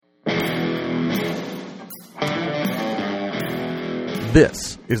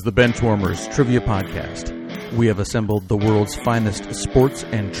This is the Benchwarmers Trivia Podcast. We have assembled the world's finest sports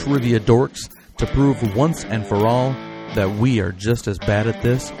and trivia dorks to prove once and for all that we are just as bad at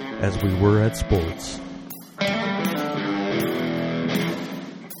this as we were at sports.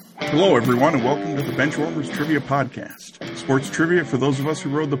 Hello, everyone, and welcome to the Benchwarmers Trivia Podcast, sports trivia for those of us who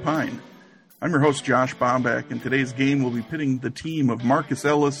rode the pine. I'm your host, Josh Bomback, and today's game will be pitting the team of Marcus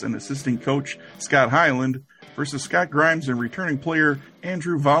Ellis and assistant coach Scott Hyland versus Scott Grimes and returning player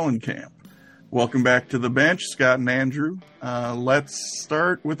Andrew Vahlenkamp. Welcome back to the bench, Scott and Andrew. Let's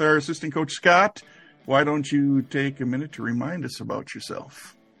start with our assistant coach, Scott. Why don't you take a minute to remind us about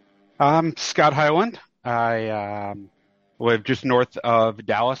yourself? I'm Scott Hyland. I live just north of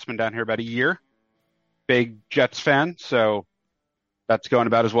Dallas. Been down here about a year. Big Jets fan, so that's going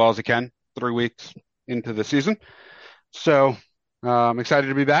about as well as it can. 3 weeks into the season. So I'm excited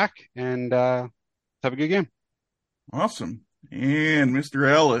to be back and have a good game. Awesome. And Mr.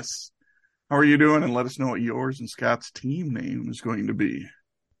 Ellis, how are you doing? And let us know what yours and Scott's team name is going to be.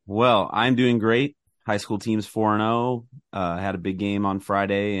 Well, I'm doing great. High school team's 4-0. Had a big game on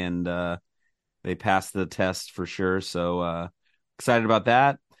Friday, and they passed the test for sure. So excited about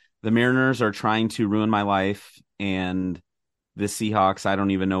that. The Mariners are trying to ruin my life, and the Seahawks, I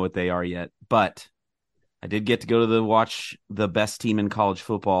don't even know what they are yet. But I did get to go to watch the best team in college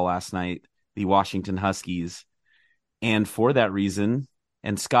football last night, the Washington Huskies. And for that reason,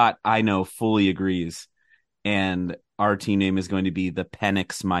 and Scott, I know, fully agrees, and our team name is going to be the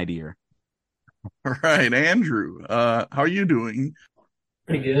Penix Mightier. All right, Andrew, how are you doing?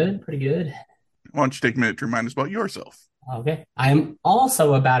 Pretty good. Why don't you take a minute to remind us about yourself? Okay. I'm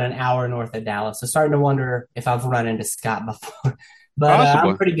also about an hour north of Dallas, so starting to wonder if I've run into Scott before. But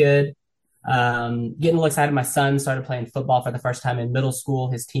I'm pretty good. Getting a little excited. My son started playing football for the first time in middle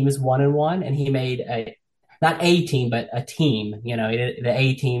school. His team is 1-1, and he made not a team, but a team. You know, the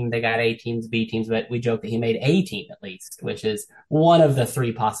A team, they got A teams, B teams, but we joke that he made a team at least, which is one of the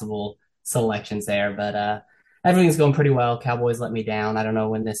three possible selections there. But everything's going pretty well. Cowboys let me down. I don't know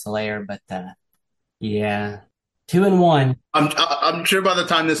when this will air, but yeah. 2-1. I'm sure by the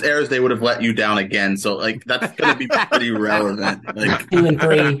time this airs, they would have let you down again. So like that's going to be pretty relevant. Like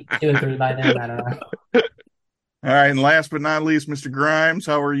 2-3 by then. I don't know. All right, and last but not least, Mr. Grimes,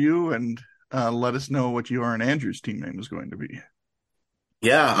 how are you? And let us know what your and Andrew's team name is going to be.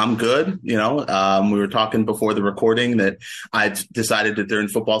 Yeah, I'm good. You know, we were talking before the recording that I decided that during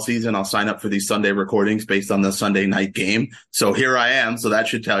football season, I'll sign up for these Sunday recordings based on the Sunday night game. So here I am. So that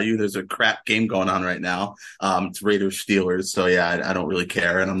should tell you there's a crap game going on right now. It's Raiders Steelers. So yeah, I don't really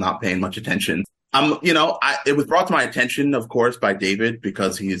care and I'm not paying much attention. It was brought to my attention, of course, by David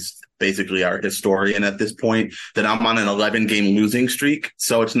because he's basically our historian at this point, that I'm on an 11-game losing streak.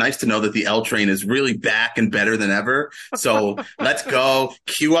 So it's nice to know that the L train is really back and better than ever. So let's go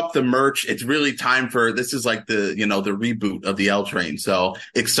queue up the merch. It's really time for, this is like the reboot of the L train. So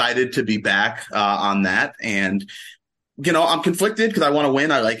excited to be back on that. And I'm conflicted because I want to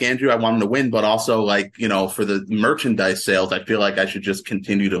win. I like Andrew. I want him to win, but also for the merchandise sales, I feel like I should just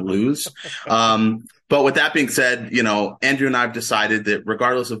continue to lose. But with that being said, Andrew and I have decided that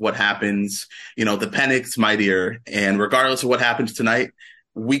regardless of what happens, the Penix Mightier, and regardless of what happens tonight,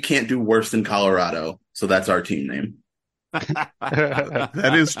 we can't do worse than Colorado. So that's our team name.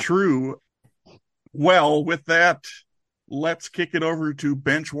 That is true. Well, with that, let's kick it over to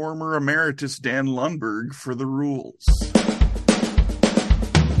Benchwarmer Emeritus Dan Lundberg for the rules.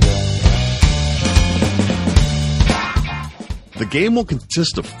 The game will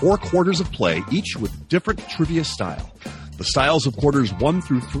consist of 4 quarters of play, each with different trivia style. The styles of quarters 1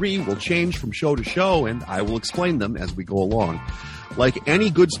 through 3 will change from show to show, and I will explain them as we go along. Like any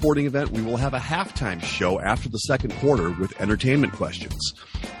good sporting event, we will have a halftime show after the second quarter with entertainment questions.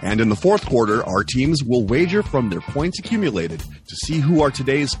 And in the fourth quarter, our teams will wager from their points accumulated to see who are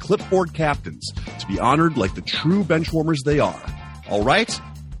today's clipboard captains, to be honored like the true benchwarmers they are. All right,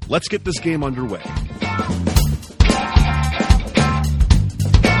 let's get this game underway.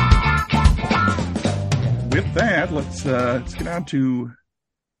 With that, let's get on to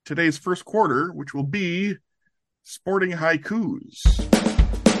today's first quarter, which will be Sporting Haikus.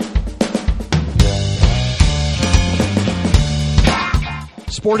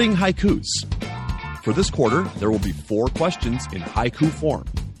 Sporting Haikus. For this quarter, there will be 4 questions in haiku form.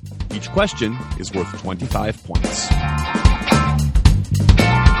 Each question is worth 25 points.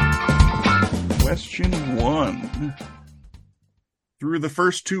 Question 1. Through the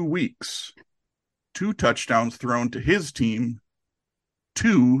first 2 weeks, 2 touchdowns thrown to his team,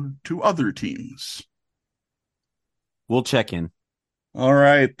 2 to other teams. We'll check in. All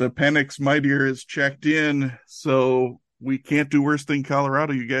right, the Penix Mightier is checked in. So We can't do worse than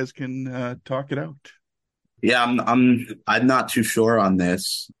Colorado. You guys can talk it out. Yeah, I'm not too sure on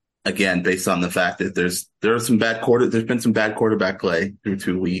this. Again, based on the fact that there's been some bad quarterback play through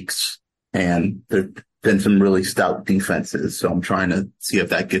 2 weeks, and there've been some really stout defenses. So I'm trying to see if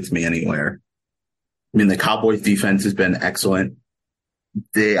that gets me anywhere. I mean, the Cowboys defense has been excellent.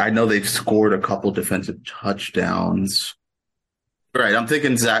 I know they've scored a couple defensive touchdowns. Right, I'm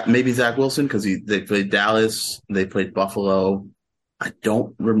thinking maybe Zach Wilson, because they played Dallas, they played Buffalo. I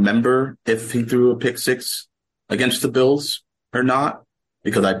don't remember if he threw a pick six against the Bills or not,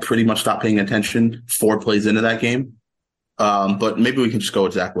 because I pretty much stopped paying attention 4 plays into that game. But maybe we can just go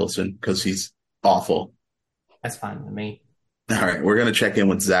with Zach Wilson because he's awful. That's fine with me. All right, we're going to check in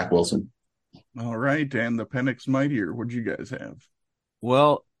with Zach Wilson. All right, and the Penix Mightier, what'd you guys have?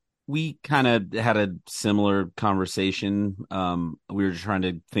 Well, we kind of had a similar conversation. We were just trying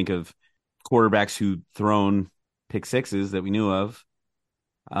to think of quarterbacks who'd thrown pick sixes that we knew of.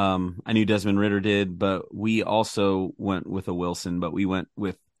 I knew Desmond Ridder did, but we also went with a Wilson, but we went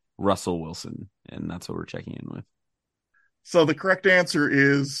with Russell Wilson, and that's what we're checking in with. So the correct answer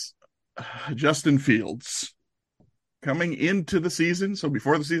is Justin Fields. Coming into the season, so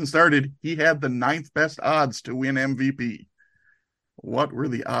before the season started, he had the 9th best odds to win MVP. What were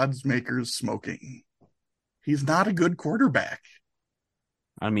the odds makers smoking? He's not a good quarterback.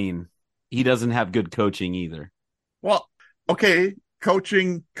 I mean, he doesn't have good coaching either. Well, okay,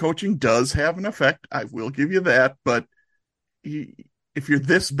 coaching does have an effect. I will give you that, but if you're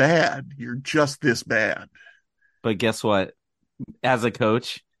this bad, you're just this bad. But guess what? As a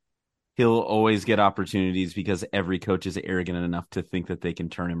coach, he'll always get opportunities because every coach is arrogant enough to think that they can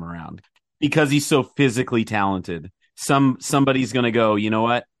turn him around because he's so physically talented. Somebody's going to go, you know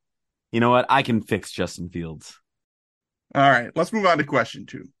what? I can fix Justin Fields. All right, let's move on to question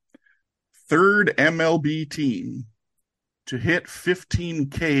 2. Third MLB team to hit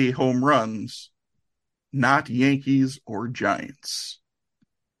 15K home runs, not Yankees or Giants.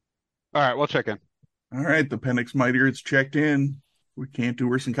 All right, we'll check in. All right, the Penix Mightier, it's checked in. We can't do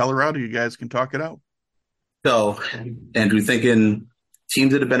worse in Colorado. You guys can talk it out. So, Andrew, thinking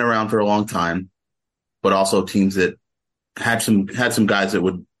teams that have been around for a long time, but also teams that had some guys that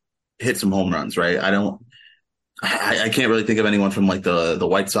would hit some home runs, right? I can't really think of anyone from like the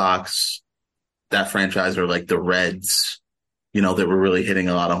White Sox, that franchise, or like the Reds, that were really hitting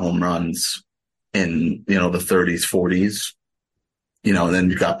a lot of home runs in, the 30s, 40s, and then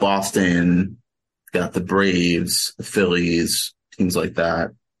you've got Boston, got the Braves, the Phillies, teams like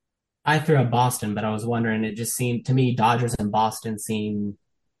that. I threw up Boston, but I was wondering, it just seemed to me Dodgers and Boston seem,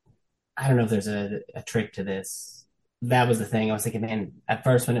 I don't know if there's a trick to this. That was the thing. I was thinking, man,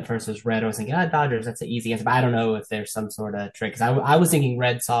 when it first was red, I was thinking, Dodgers, that's the easy answer. But I don't know if there's some sort of trick. Because I was thinking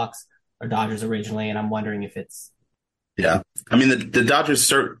Red Sox or Dodgers originally, and I'm wondering if it's. Yeah. I mean, the Dodgers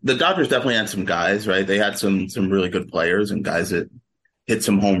definitely had some guys, right? They had some really good players and guys that hit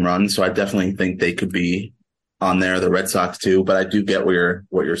some home runs. So I definitely think they could be on there. The Red Sox too. But I do get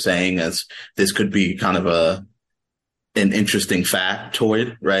what you're saying, as this could be kind of an interesting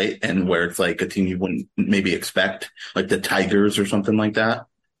factoid, right? And where it's like a team you wouldn't maybe expect, like the Tigers or something like that.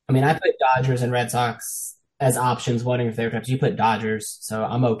 I mean, I put Dodgers and Red Sox as options, wondering if they were types. You put Dodgers, so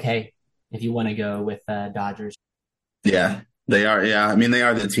I'm okay if you want to go with Dodgers. Yeah, they are. Yeah, I mean, they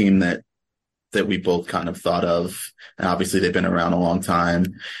are the team that we both kind of thought of. And obviously, they've been around a long time.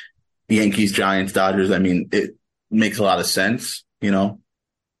 Yankees, Giants, Dodgers. I mean, it makes a lot of sense, All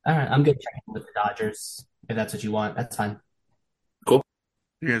right, I'm good checking with the Dodgers. If that's what you want, that's fine. Cool.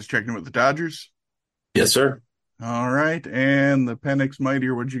 You guys checking with the Dodgers? Yes, sir. All right. And the Penix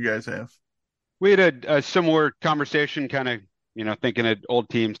Mightier, what'd you guys have? We had a similar conversation, kind of, thinking of old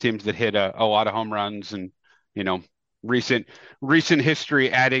teams that hit a lot of home runs and, recent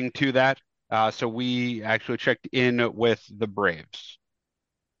history adding to that. So we actually checked in with the Braves.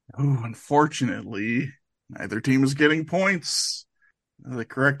 Oh, unfortunately, neither team is getting points. The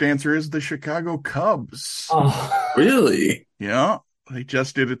correct answer is the Chicago Cubs. Oh, really? Yeah, they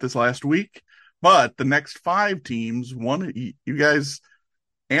just did it this last week. But the next 5 teams, you guys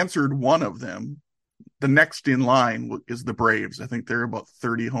answered one of them. The next in line is the Braves. I think they're about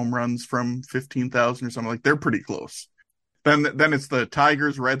 30 home runs from 15,000 or something. Like, they're pretty close. Then it's the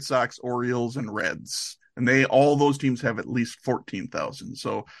Tigers, Red Sox, Orioles, and Reds. And all those teams have at least 14,000.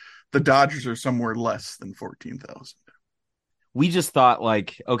 So the Dodgers are somewhere less than 14,000. We just thought,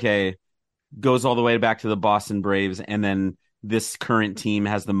 like, okay, goes all the way back to the Boston Braves, and then this current team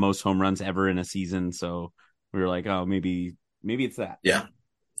has the most home runs ever in a season. So we were like, oh, maybe it's that. Yeah.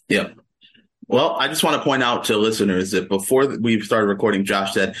 Yep. Well, I just want to point out to listeners that before we started recording,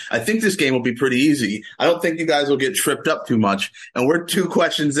 Josh said, I think this game will be pretty easy. I don't think you guys will get tripped up too much. And we're 2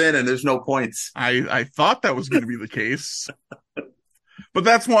 questions in and there's no points. I thought that was going to be the case. But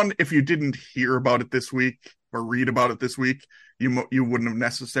that's one, if you didn't hear about it this week or read about it this week, you wouldn't have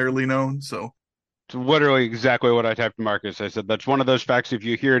necessarily known. So It's literally exactly what I typed to Marcus. I said, that's one of those facts. If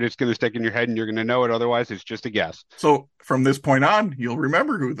you hear it, it's going to stick in your head and you're going to know it. Otherwise, it's just a guess. So from this point on, you'll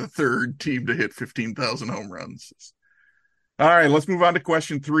remember who the third team to hit 15,000 home runs is. All right, let's move on to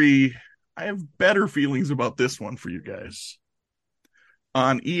question 3. I have better feelings about this one for you guys.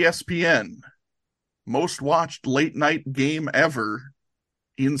 On ESPN, most watched late night game ever,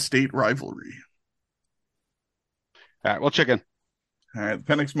 in-state rivalry. All right, we'll check in. All right, the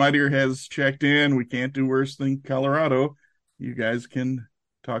Penix Mightier has checked in. We can't do worse than Colorado. You guys can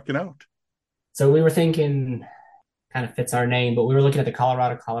talk it out. So we were thinking, kind of fits our name, but we were looking at the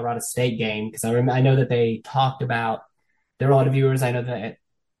Colorado State game because I know that they talked about, there were a lot of viewers. I know that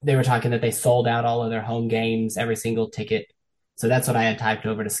they were talking that they sold out all of their home games, every single ticket. So that's what I had typed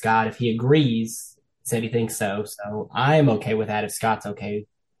over to Scott. If he agrees, said he thinks so. So I'm okay with that if Scott's okay.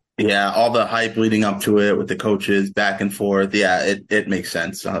 Yeah, all the hype leading up to it with the coaches back and forth. Yeah, it makes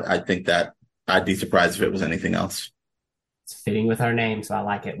sense. I think that I'd be surprised if it was anything else. It's fitting with our name, so I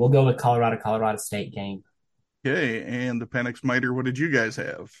like it. We'll go with Colorado State game. Okay, and the Penix Mightier, what did you guys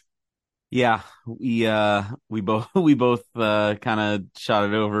have? Yeah, we both kind of shot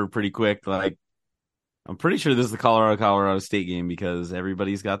it over pretty quick. Like, I'm pretty sure this is the Colorado State game because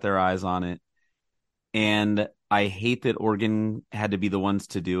everybody's got their eyes on it. And I hate that Oregon had to be the ones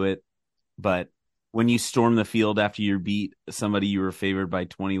to do it. But when you storm the field after you beat somebody you were favored by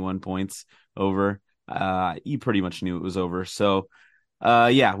 21 points over, you pretty much knew it was over. So,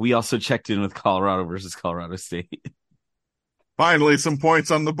 yeah, we also checked in with Colorado versus Colorado State. Finally, some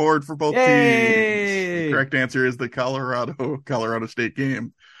points on the board for both Yay! teams. The correct answer is the Colorado State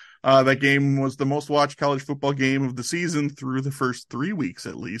game. That game was the most watched college football game of the season through the first 3 weeks,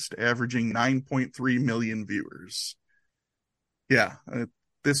 at least, averaging 9.3 million viewers. Yeah,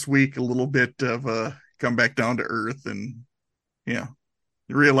 this week, a little bit of a come back down to earth and, yeah,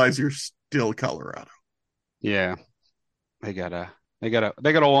 you realize you're still Colorado. Yeah. They got a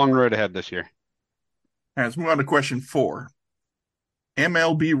long road ahead this year. All right, let's move on to question 4.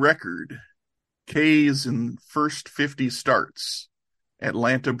 MLB record, K's in first 50 starts.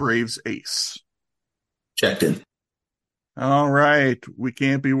 Atlanta Braves ace. Checked in. All right. We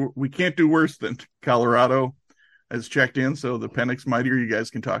can't do worse than Colorado has checked in. So the Penix Mightier, you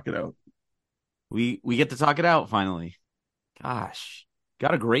guys can talk it out. We get to talk it out finally. Gosh,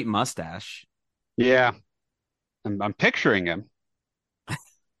 got a great mustache. Yeah. I'm picturing him.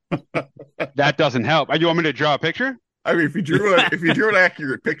 That doesn't help. You want me to draw a picture? I mean, if you drew an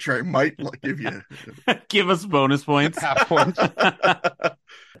accurate picture, I might give us bonus points. Half points. All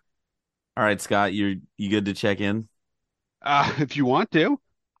right, Scott, you good to check in? If you want to.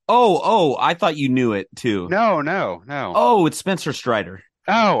 Oh, I thought you knew it too. No. Oh, it's Spencer Strider.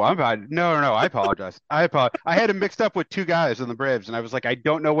 Oh, I'm bad. No. I apologize. I had him mixed up with 2 guys in the Braves, and I was like, I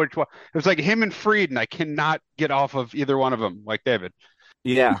don't know which one. It was like him and Fried, and I cannot get off of either one of them, like David.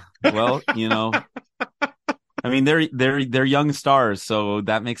 Yeah. Well, I mean, they're young stars, so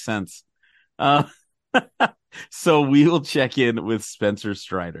that makes sense. So we will check in with Spencer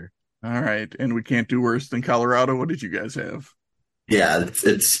Strider. All right, and we can't do worse than Colorado. What did you guys have? Yeah,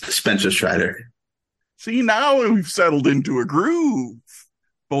 it's Spencer Strider. See, now we've settled into a groove.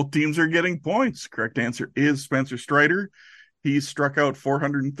 Both teams are getting points. Correct answer is Spencer Strider. He struck out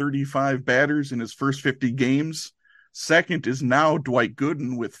 435 batters in his first 50 games. Second is now Dwight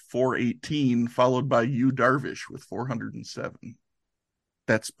Gooden with 418, followed by Yu Darvish with 407.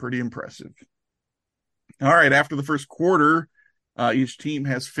 That's pretty impressive. All right, after the first quarter, each team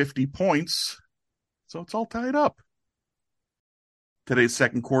has 50 points, so it's all tied up. Today's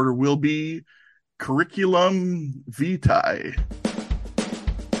second quarter will be Curriculum Vitae.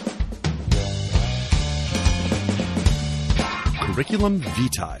 Curriculum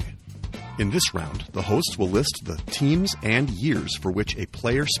Vitae. In this round, the host will list the teams and years for which a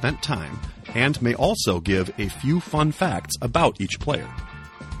player spent time and may also give a few fun facts about each player.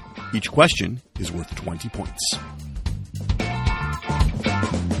 Each question is worth 20 points.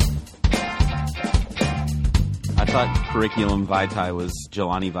 I thought Curriculum Vitae was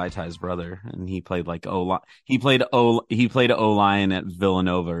Jelani Vitae's brother, and he played like he played O-line at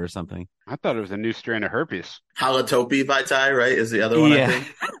Villanova or something. I thought it was a new strain of herpes. Halatopi Vitae, right, is the other one, yeah. I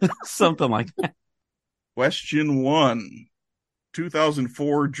think. Something like that. Question 1.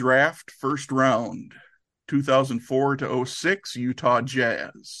 2004 draft first round. 2004 to 06 Utah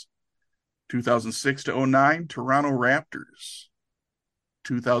Jazz. 2006 to 09, Toronto Raptors.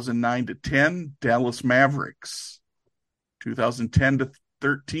 2009 to 10, Dallas Mavericks. 2010 to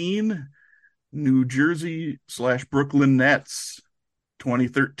 13, New Jersey/Brooklyn Nets.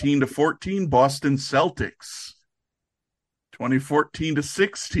 2013 to 14, Boston Celtics. 2014 to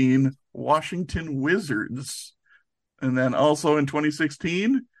 16, Washington Wizards. And then also in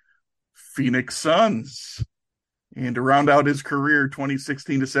 2016, Phoenix Suns. And to round out his career,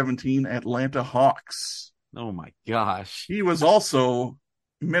 2016 to 17, Atlanta Hawks. Oh my gosh. He was also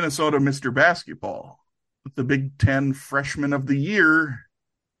Minnesota Mr. Basketball, the Big Ten Freshman of the Year,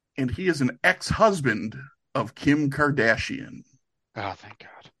 and he is an ex-husband of Kim Kardashian. Oh, thank God.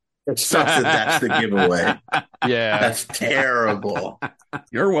 It sucks that that's the giveaway. Yeah. That's terrible.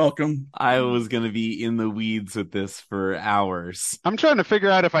 You're welcome. I was going to be in the weeds with this for hours. I'm trying to figure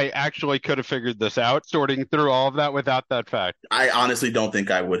out if I actually could have figured this out, sorting through all of that without that fact. I honestly don't think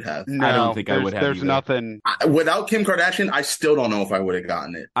I would have. No, I don't think I would have There's either. nothing. Without Kim Kardashian, I still don't know if I would have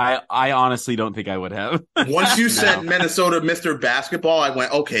gotten it. I honestly don't think I would have. Once you said Minnesota Mr. Basketball, I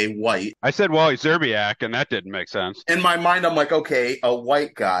went, okay, white. I said Wally Zerbiak, and that didn't make sense. In my mind, I'm like, okay, a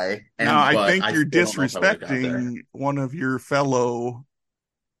white guy. No, I think you're still don't know if I would've got there. disrespecting one of your fellow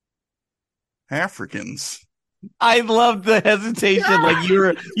Africans. I love the hesitation. Yeah. Like you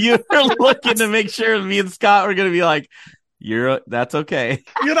were looking to make sure me and Scott were going to be like, that's okay.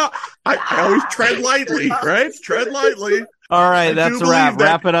 You know, I always tread lightly, right? Tread lightly. All right, I that's do a wrap. believe that-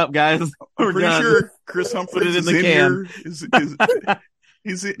 Wrap it up, guys. I'm We're pretty done. sure Chris Humphries Put it in is the in can. here.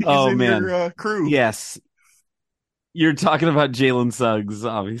 He's Oh, in man. your crew. Yes. You're talking about Jalen Suggs,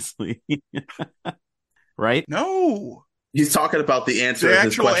 obviously. Right? No. He's talking about the answer The of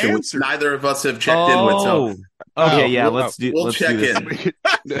this actual question, answer. which neither of us have checked in with. So Okay, yeah, we'll- let's do we'll check this.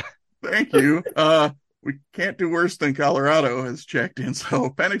 in. Thank you. We can't do worse than Colorado has checked in. So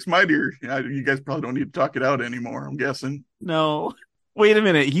Penix Mightier, you guys probably don't need to talk it out anymore, I'm guessing. No. Wait a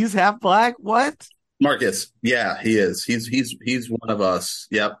minute. He's half black? What? Marcus, yeah, he is. He's one of us.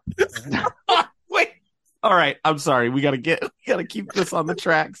 Yep. Wait. All right. I'm sorry. We gotta keep this on the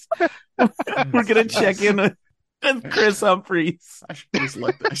tracks. We're gonna check in with Chris Humphries. I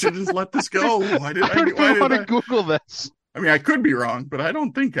should just let this go. Why did I don't I want to Google this. I mean, I could be wrong, but I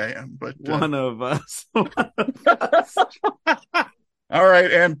don't think I am. But One of us. all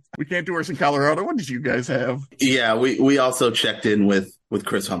right, and we can't do worse in Colorado. What did you guys have? Yeah, we also checked in with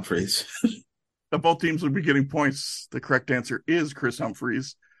Chris Humphries. Both teams would be getting points. The correct answer is Chris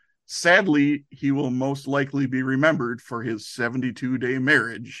Humphries. Sadly, he will most likely be remembered for his 72-day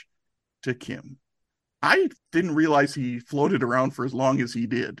marriage to Kim. I didn't realize he floated around for as long as he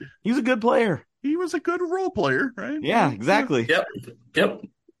did. He's a good player. He was a good role player, right? Yeah, exactly. Yep.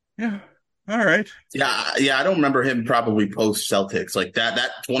 Yeah. All right. Yeah. I don't remember him probably post Celtics like that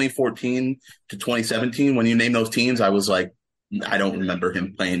 2014 to 2017. When you name those teams, I was like, I don't remember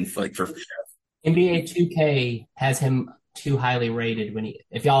him playing for. NBA 2K has him too highly rated.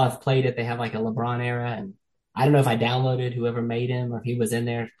 If y'all have played it, they have like a LeBron era, and I don't know if I downloaded whoever made him or if he was in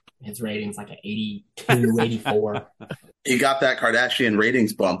there. His rating's like an 82, 84. He got that Kardashian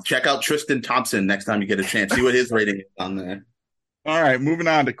ratings bump. Check out Tristan Thompson next time you get a chance. See what his rating is on there. All right, moving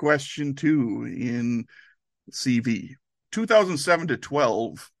on to question 2 in CV. 2007 to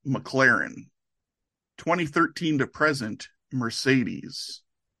 12, McLaren. 2013 to present, Mercedes.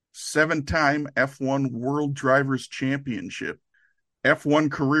 7-time F1 World Drivers' Championship. F1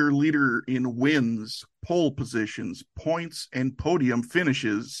 career leader in wins, pole positions, points, and podium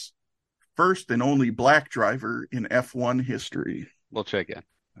finishes. First and only black driver in F1 history. We'll check in.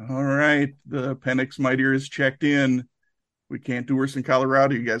 All right, the Penix Mightier is checked in. We can't do worse in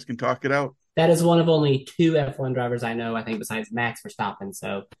Colorado. You guys can talk it out. That is one of only 2 F1 drivers I know, I think, besides Max Verstappen.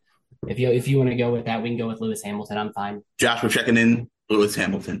 So if you want to go with that, we can go with Lewis Hamilton. I'm fine. Josh, we're checking in. Lewis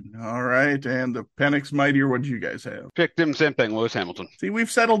Hamilton. All right, and the Penix Mightier, what did you guys have? Picked him, same thing, Lewis Hamilton. See, we've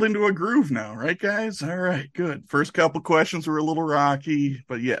settled into a groove now, right, guys? All right, good. First couple questions were a little rocky,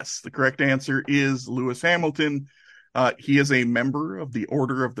 but yes, the correct answer is Lewis Hamilton. He is a member of the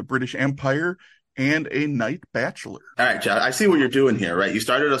Order of the British Empire and a Knight Bachelor. All right, Josh, I see what you're doing here, right? You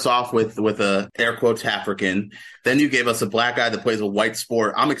started us off with a air quotes African. Then you gave us a black guy that plays a white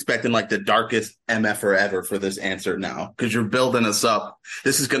sport. I'm expecting like the darkest MFer ever for this answer now because you're building us up.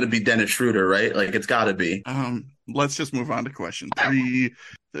 This is going to be Dennis Schroeder, right? Like it's got to be. Let's just move on to question 3.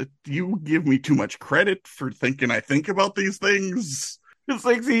 You give me too much credit for thinking I think about these things. This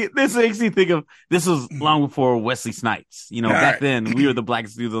makes me think of this was long before Wesley Snipes. You know, All back right. then we were the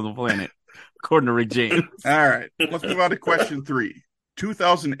blackest dudes on the planet, according to Rick James. All right, let's move on to question 3.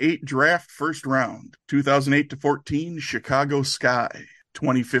 2008 draft first round, 2008 to 14, Chicago Sky.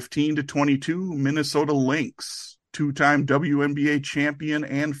 2015 to 22, Minnesota Lynx, two-time WNBA champion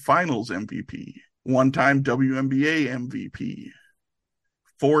and finals MVP, one-time WNBA MVP,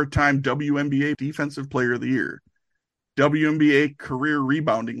 four-time WNBA Defensive Player of the Year, WNBA career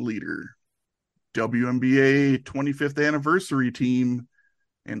rebounding leader, WNBA 25th anniversary team,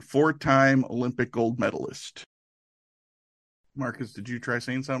 and four-time Olympic gold medalist. Marcus, did you try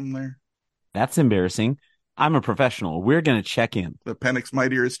saying something there? That's embarrassing. I'm a professional. We're going to check in. The Penix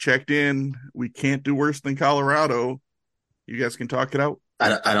Mightier is checked in. We can't do worse than Colorado. You guys can talk it out.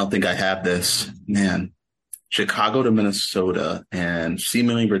 I don't think I have this. Man, Chicago to Minnesota and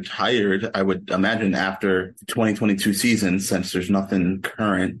seemingly retired, I would imagine, after the 2022 season, since there's nothing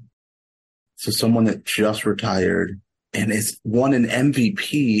current. So someone that just retired and is won an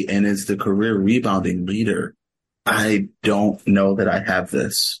MVP and is the career rebounding leader. I don't know that I have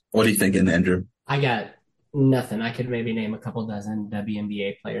this. What are you thinking, Andrew? I got nothing. I could maybe name a couple dozen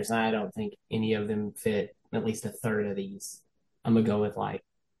WNBA players. I don't think any of them fit at least a third of these. I'm going to go with like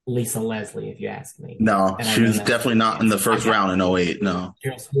Lisa Leslie, if you ask me. No, and she was definitely not in the first round in 08. No.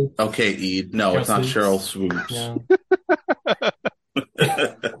 Cheryl Swoops. Okay, Ede. No, it's not Cheryl Swoops. No.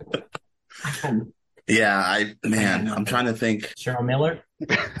 Yeah, I'm trying to think. Cheryl Miller.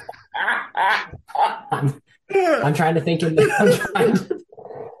 I'm trying to think. The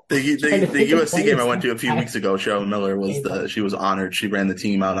USC game I went to a few weeks ago, Cheryl Miller she was honored. She ran the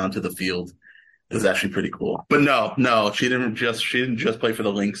team out onto the field. It was actually pretty cool. But no, she didn't just play for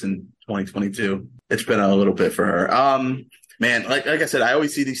the Lynx in 2022. It's been a little bit for her. Man, like I said, I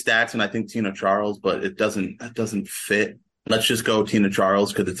always see these stats and I think Tina Charles, but it doesn't fit. Let's just go Tina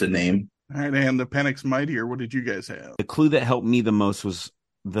Charles because it's a name. All right, and the Penix Mightier, what did you guys have? The clue that helped me the most was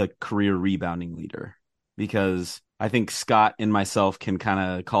the career rebounding leader, because I think Scott and myself can kind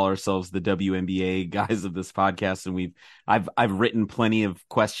of call ourselves the WNBA guys of this podcast, and I've written plenty of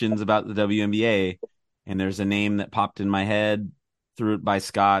questions about the WNBA, and there's a name that popped in my head, threw it by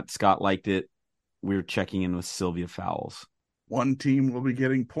Scott. Scott liked it. We're checking in with Sylvia Fowles. One team will be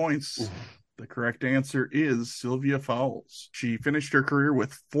getting points. The correct answer is Sylvia Fowles. She finished her career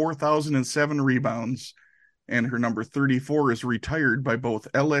with 4,007 rebounds, and her number 34 is retired by both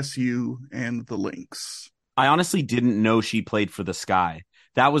LSU and the Lynx. I honestly didn't know she played for the Sky.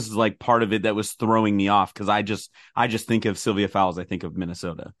 That was like part of it that was throwing me off, because I just think of Sylvia Fowles, I think of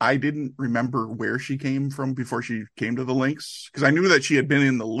Minnesota. I didn't remember where she came from before she came to the Lynx, because I knew that she had been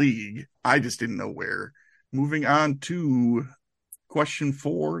in the league. I just didn't know where. Moving on to question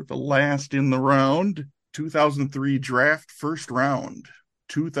 4, the last in the round. 2003 draft first round.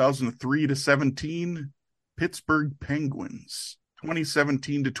 2003 to 17, Pittsburgh Penguins.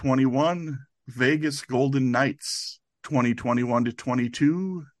 2017 to 21, Vegas Golden Knights. 2021 to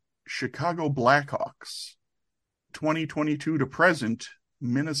 22, Chicago Blackhawks. 2022 to present,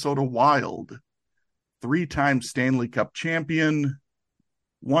 Minnesota Wild. 3-time Stanley Cup champion,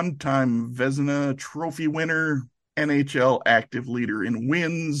 1-time Vezina Trophy winner, NHL active leader in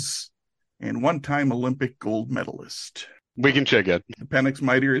wins, and 1-time Olympic gold medalist. We can check it. The Penix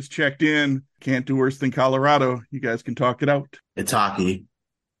Mightier is checked in. Can't do worse than Colorado. You guys can talk it out. It's hockey,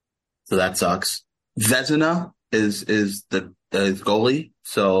 so that sucks. Vezina is the goalie.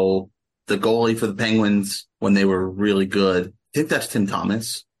 So the goalie for the Penguins when they were really good, I think that's Tim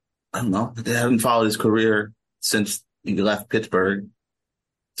Thomas. I don't know. They haven't followed his career since he left Pittsburgh.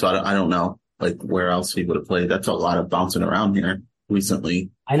 So I don't know like where else he would have played. That's a lot of bouncing around here recently.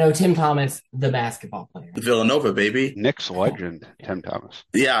 I know Tim Thomas, the basketball player. Villanova, baby. Knicks legend, Tim Thomas.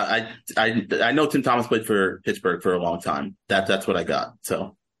 Yeah, I know Tim Thomas played for Pittsburgh for a long time. That's what I got. So,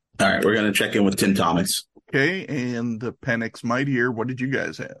 all right, we're going to check in with Tim Thomas. Okay, and the Penix Mightier, what did you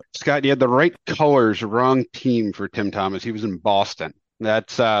guys have? Scott, you had the right colors, wrong team for Tim Thomas. He was in Boston.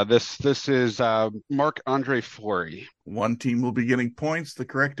 That's this is Marc-Andre Fleury. One team will be getting points. The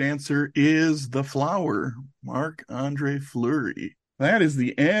correct answer is the Flower, Marc-Andre Fleury. That is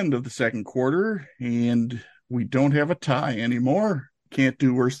the end of the second quarter, and we don't have a tie anymore. Can't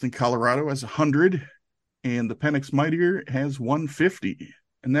do worse than Colorado has 100, and the Penix Mightier has 150.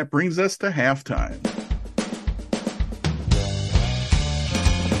 And that brings us to halftime.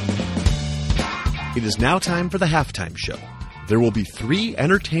 It is now time for the halftime show. There will be 3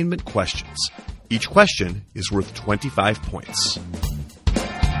 entertainment questions. Each question is worth 25 points.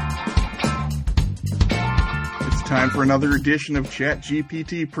 It's time for another edition of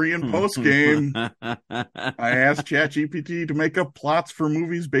ChatGPT pre- and post-game. I asked ChatGPT to make up plots for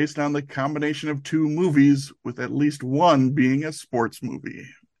movies based on the combination of 2 movies, with at least one being a sports movie.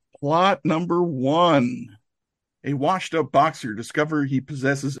 Plot number 1. A washed-up boxer discovers he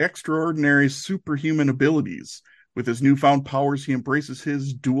possesses extraordinary superhuman abilities, With his newfound powers, he embraces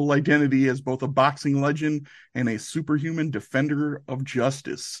his dual identity as both a boxing legend and a superhuman defender of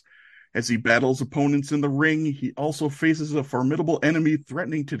justice. As he battles opponents in the ring, he also faces a formidable enemy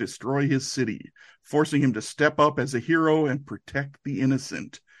threatening to destroy his city, forcing him to step up as a hero and protect the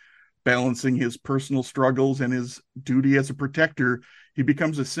innocent. Balancing his personal struggles and his duty as a protector, he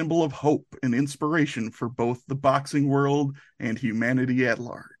becomes a symbol of hope and inspiration for both the boxing world and humanity at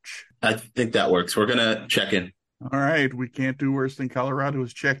large. I think that works. We're going to check in. All right, we can't do worse than Colorado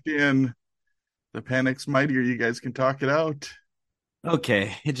has checked in. The panic's mightier. You guys can talk it out.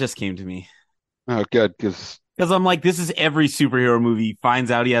 Okay, it just came to me. Oh, good, because I'm like, this is every superhero movie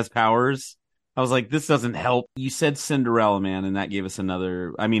finds out he has powers. I was like, this doesn't help. You said Cinderella Man, and that gave us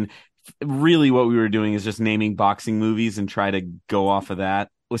another. I mean, really what we were doing is just naming boxing movies and try to go off of that.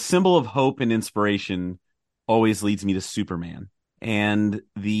 A symbol of hope and inspiration always leads me to Superman. And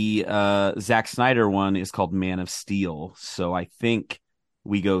the Zack Snyder one is called Man of Steel. So I think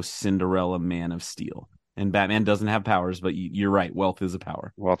we go Cinderella Man of Steel. And Batman doesn't have powers, but you're right. Wealth is a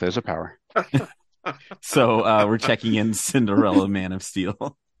power. Wealth is a power. So we're checking in Cinderella Man of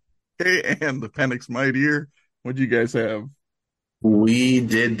Steel. Okay, and the panic's mightier. What do you guys have? We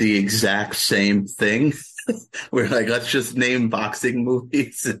did the exact same thing. We're like, let's just name boxing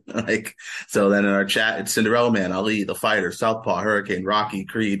movies. So then in our chat, it's Cinderella Man, Ali, The Fighter, Southpaw, Hurricane, Rocky,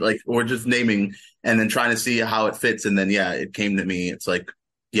 Creed. Like, we're just naming and then trying to see how it fits. And then, yeah, it came to me. It's like,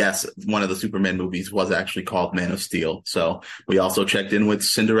 yes, one of the Superman movies was actually called Man of Steel. So we also checked in with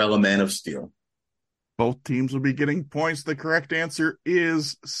Cinderella Man of Steel. Both teams will be getting points. The correct answer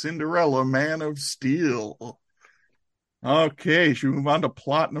is Cinderella Man of Steel. Okay, should we move on to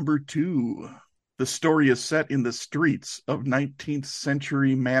plot number 2? The story is set in the streets of 19th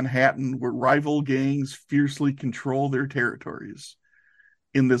century Manhattan, where rival gangs fiercely control their territories.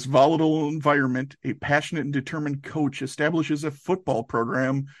 In this volatile environment, a passionate and determined coach establishes a football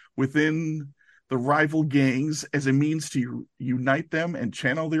program within the rival gangs as a means to unite them and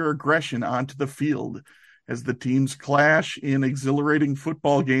channel their aggression onto the field. As the teams clash in exhilarating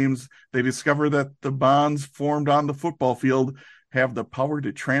football games, they discover that the bonds formed on the football field have the power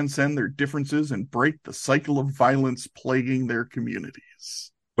to transcend their differences and break the cycle of violence plaguing their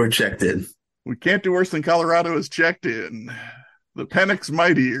communities. We're checked in. We can't do worse than Colorado is checked in. The panic's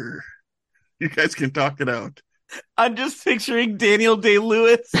mightier. You guys can talk it out. I'm just picturing Daniel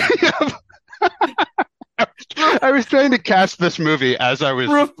Day-Lewis. I was trying to cast this movie as I was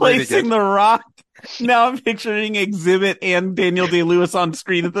replacing The Rock. Now I'm picturing Exhibit and Daniel Day-Lewis on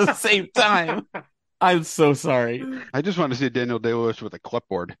screen at the same time. I'm so sorry. I just want to see Daniel Day-Lewis with a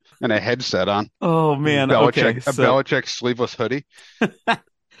clipboard and a headset on. Oh, man. Belichick sleeveless hoodie.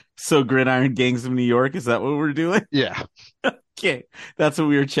 So Gridiron Gangs of New York, is that what we're doing? Yeah. Okay, that's what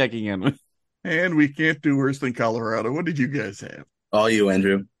we were checking in with. And we can't do worse than Colorado. What did you guys have? All you,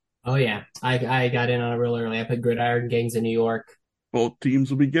 Andrew. Oh, yeah. I got in on it real early. I put Gridiron Gangs of New York. Both teams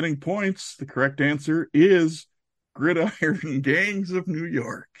will be getting points. The correct answer is Gridiron Gangs of New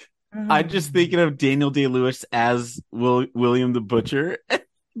York. I'm just thinking of Daniel Day-Lewis as William the Butcher,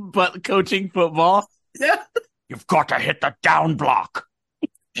 but coaching football. Yeah. You've got to hit the down block.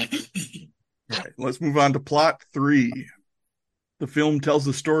 All right, let's move on to plot 3. The film tells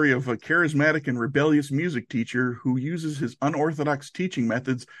the story of a charismatic and rebellious music teacher who uses his unorthodox teaching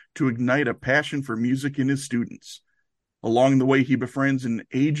methods to ignite a passion for music in his students. Along the way, he befriends an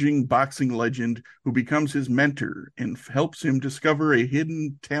aging boxing legend who becomes his mentor and helps him discover a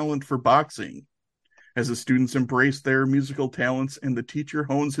hidden talent for boxing. As the students embrace their musical talents and the teacher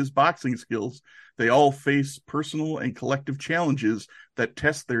hones his boxing skills, they all face personal and collective challenges that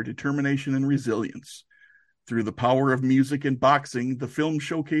test their determination and resilience. Through the power of music and boxing, the film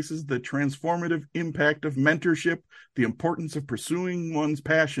showcases the transformative impact of mentorship, the importance of pursuing one's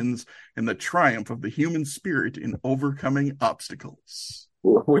passions, and the triumph of the human spirit in overcoming obstacles.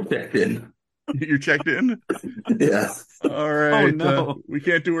 We're checked in. You're checked in? Yeah. All right. Oh, no. We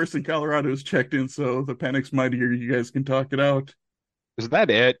can't do worse than Colorado's checked in, so the panic's mightier. You guys can talk it out. Is that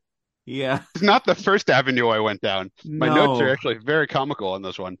it? Yeah. It's not the first avenue I went down. My notes are actually very comical on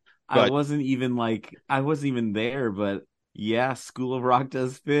this one. But... I wasn't even there, but yeah, School of Rock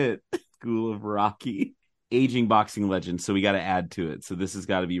does fit. School of Rocky. Aging boxing legend, so we got to add to it. So this has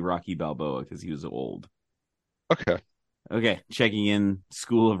got to be Rocky Balboa because he was old. Okay, checking in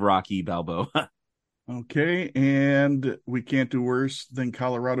School of Rocky Balboa. Okay, and we can't do worse than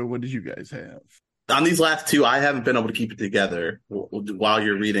Colorado. What did you guys have? On these last 2, I haven't been able to keep it together while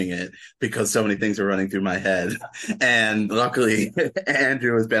you're reading it because so many things are running through my head. And luckily,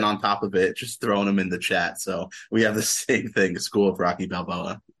 Andrew has been on top of it, just throwing them in the chat. So we have the same thing, School of Rocky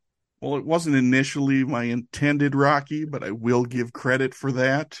Balboa. Well, it wasn't initially my intended Rocky, but I will give credit for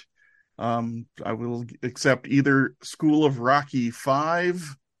that. I will accept either School of Rocky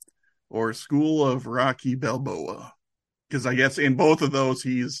 5 or School of Rocky Balboa, because I guess in both of those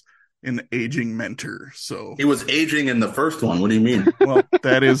he's an aging mentor. So he was aging in the first one. What do you mean? Well,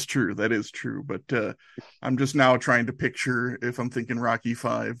 that is true. That is true. But I'm just now trying to picture, if I'm thinking Rocky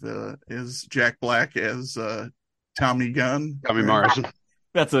 5, is Jack Black as Tommy Gunn. Tommy Morrison.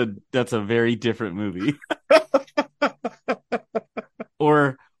 That's a very different movie.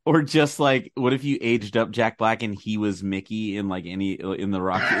 Or just like, what if you aged up Jack Black and he was Mickey in like in the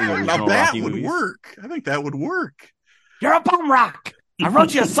Rocky? Now that Rocky would movies? work. I think that would work. You're a bum rock. I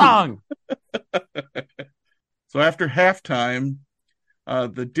wrote you a song. So after halftime,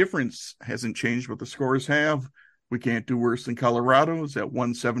 the difference hasn't changed, but the scores have. We Can't Do Worse Than Colorado is at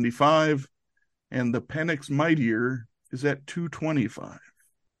 175, and the Penix Mightier is at 225.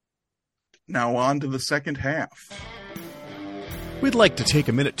 Now on to the second half. We'd like to take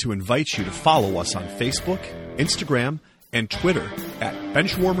a minute to invite you to follow us on Facebook, Instagram, and Twitter at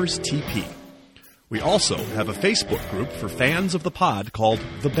BenchwarmersTP. We also have a Facebook group for fans of the pod called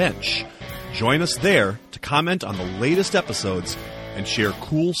The Bench. Join us there to comment on the latest episodes and share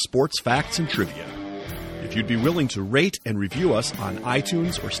cool sports facts and trivia. If you'd be willing to rate and review us on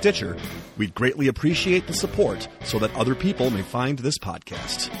iTunes or Stitcher, we'd greatly appreciate the support so that other people may find this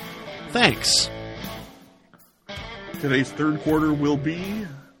podcast. Thanks. Today's third quarter will be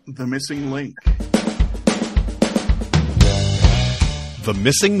The Missing Link. The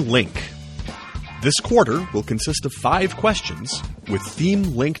Missing Link. This quarter will consist of 5 questions with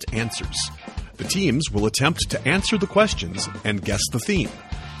theme-linked answers. The teams will attempt to answer the questions and guess the theme.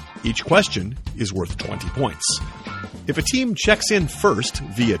 Each question is worth 20 points. If a team checks in first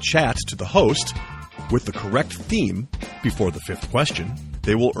via chat to the host with the correct theme before the 5th question,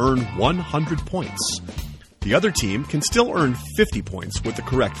 they will earn 100 points. The other team can still earn 50 points with the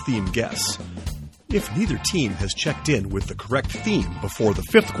correct theme guess. If neither team has checked in with the correct theme before the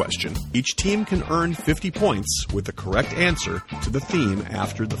 5th question, each team can earn 50 points with the correct answer to the theme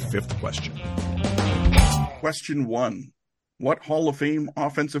after the 5th question. Question 1. What Hall of Fame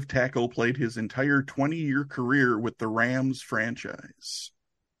offensive tackle played his entire 20-year career with the Rams franchise?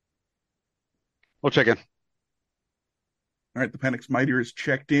 We'll check in. All right, the Penix Mightier is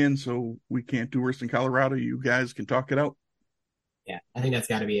checked in, so We Can't Do Worse Than Colorado. You guys can talk it out. Yeah, I think that's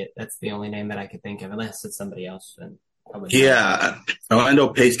got to be it. That's the only name that I could think of, unless it's somebody else. Then yeah, Orlando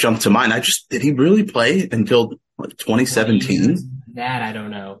Pace jumped to mind. Did he really play until 2017? That I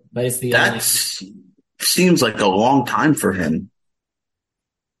don't know, but it's the that seems like a long time for him.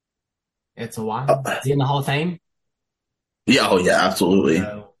 It's a while. Is he in the Hall of Fame? Yeah, oh yeah, absolutely.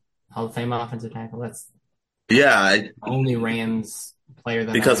 Hall of Fame offensive tackle. That's only Rams player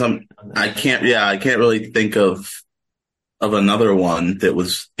that because I can't really think of another one that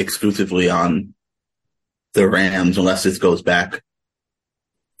was exclusively on the Rams, unless this goes back,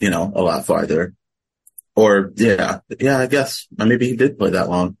 a lot farther. Or I guess maybe he did play that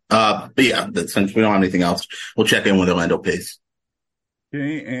long. But yeah, since we don't have anything else, we'll check in with Orlando Pace.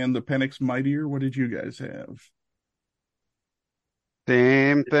 Okay, and the Penix Mightier, what did you guys have?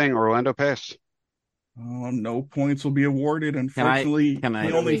 Same thing, Orlando Pace. No points will be awarded. Unfortunately,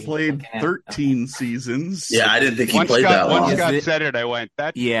 he only played 13 seasons. Yeah, I didn't think he played that long. Once Scott said it, I went,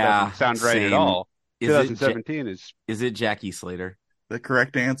 that doesn't sound right at all. 2017 Is it Jackie Slater? The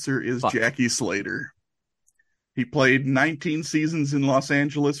correct answer is Jackie Slater. He played 19 seasons in Los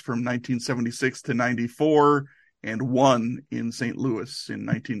Angeles from 1976 to 94 and 1 in St. Louis in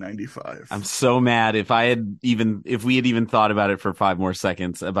 1995. I'm so mad. If we had even thought about it for 5 more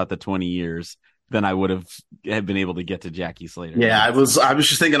seconds about the 20 years, then I would have been able to get to Jackie Slater. Yeah, I was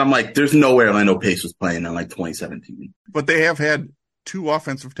just thinking, I'm like, there's no way Orlando Pace was playing in like 2017. But they have had 2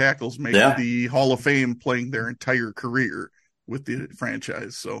 offensive tackles make the Hall of Fame playing their entire career with the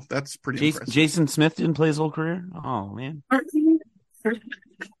franchise. So that's pretty impressive. Jason Smith didn't play his whole career? Oh, man.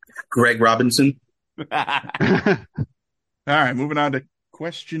 Greg Robinson. All right, moving on to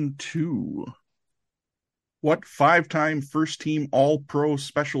question 2. What 5-time first-team All-Pro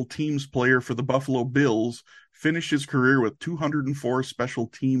special teams player for the Buffalo Bills finished his career with 204 special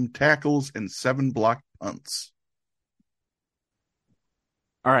team tackles and 7 blocked punts?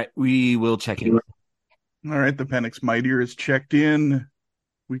 All right, we will check in. All right, the Penix Mightier is checked in.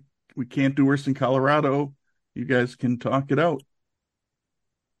 We Can't Do Worse Than Colorado. You guys can talk it out.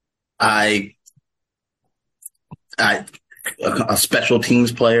 A special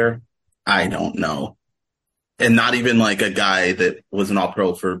teams player? I don't know. And not even like a guy that was an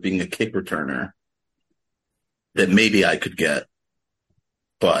all-pro for being a kick returner that maybe I could get.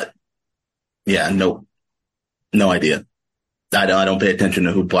 But Yeah, nope. No idea. I don't pay attention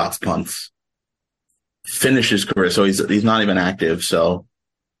to who blocks punts. Finished his career, so he's not even active. So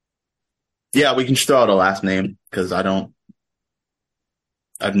yeah, we can just throw out a last name because I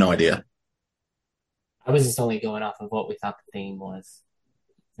have no idea. I was just only going off of what we thought the theme was.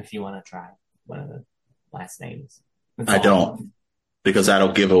 If you want to try one of the last names. I don't, because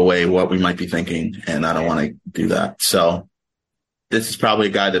that'll give away what we might be thinking, and I don't want to do that. So this is probably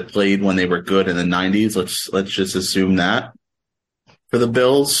a guy that played when they were good in the 90s. Let's just assume that for the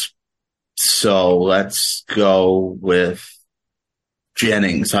Bills. So let's go with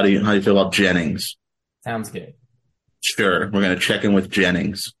Jennings. How do you feel about Jennings? Sounds good. Sure. We're going to check in with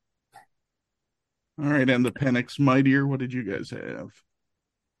Jennings. All right. And the Penix Mightier, what did you guys have?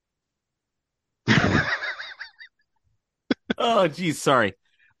 Oh, geez. Sorry.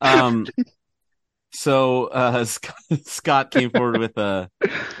 So Scott came forward with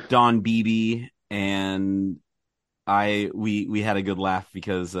Don Beebe, and we had a good laugh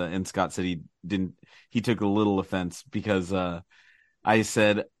because and Scott said he took a little offense because I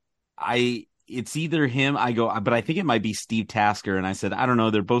said it's either him. I go, but I think it might be Steve Tasker, and I said I don't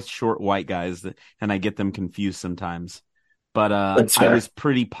know. They're both short white guys, and I get them confused sometimes. But I was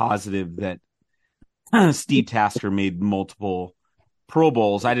pretty positive that Steve Tasker made multiple Pro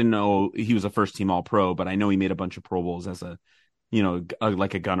Bowls. I didn't know he was a first team All Pro, but I know he made a bunch of Pro Bowls as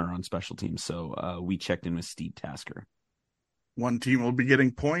like a gunner on special teams. So we checked in with Steve Tasker. One team will be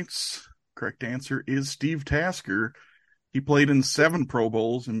getting points. Correct answer is Steve Tasker. He played in 7 Pro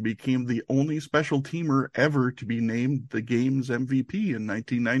Bowls and became the only special teamer ever to be named the game's MVP in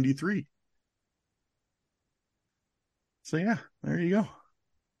 1993. So yeah, there you go.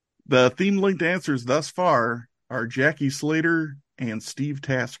 The theme-linked answers thus far are Jackie Slater and Steve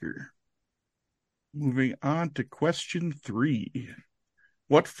Tasker. Moving on to question 3.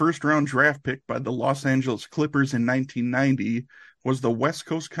 What first-round draft pick by the Los Angeles Clippers in 1990 was the West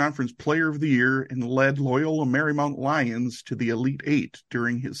Coast Conference Player of the Year and led Loyola Marymount Lions to the Elite Eight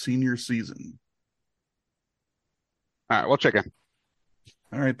during his senior season? All right, we'll check in.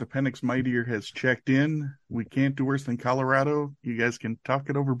 All right, the Penix Mightier has checked in. We can't do worse than Colorado. You guys can talk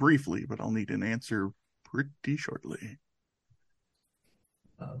it over briefly, but I'll need an answer pretty shortly.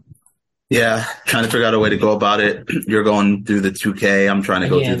 Yeah, trying to figure out a way to go about it. You're going through the 2K. I'm trying to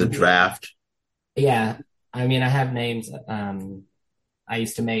go through the draft. Yeah, I mean, I have names. I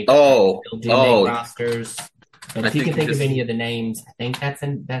used to make rosters. But if you can think of any of the names, I think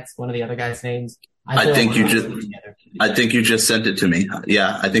that's one of the other guys' names. I think you just sent it to me.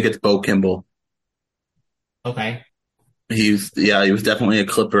 Yeah, I think it's Bo Kimball. Okay. He was definitely a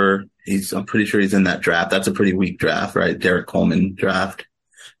Clipper. I'm pretty sure he's in that draft. That's a pretty weak draft, right? Derek Coleman draft.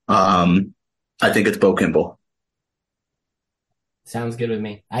 I think it's Bo Kimball. Sounds good with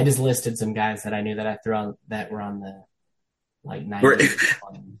me. I just listed some guys that I knew that I threw on that were on the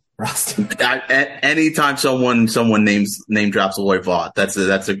 90s roster. Anytime someone name drops Loy Vaught,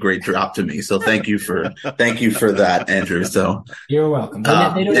 that's a great drop to me. So thank you for that, Andrew. So you're welcome. They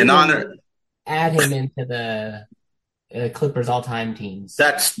don't add him into the Clippers all-time teams.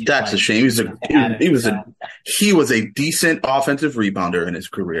 That's a shame. He was a decent offensive rebounder in his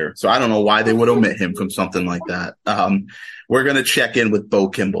career. So I don't know why they would omit him from something like that. We're gonna check in with Bo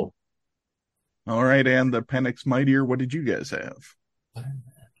Kimball. All right, and the Penix Mightier, what did you guys have?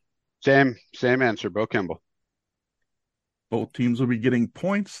 Same answer, Bo Kimball. Both teams will be getting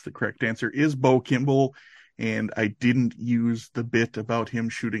points. The correct answer is Bo Kimball. And I didn't use the bit about him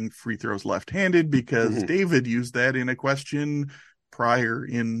shooting free throws left-handed because David used that in a question prior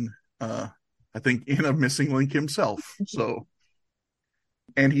in a missing link himself. So,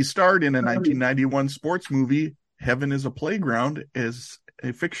 and he starred in a 1991 sports movie, Heaven is a Playground, as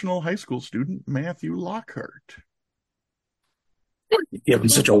a fictional high school student, Matthew Lockhart. You have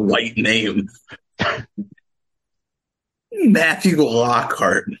such a white name. Matthew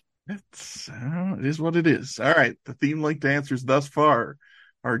Lockhart. It is what it is. All right. The theme-linked answers thus far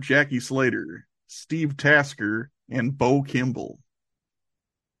are Jackie Slater, Steve Tasker, and Bo Kimball.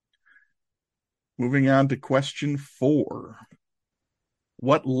 Moving on to question 4.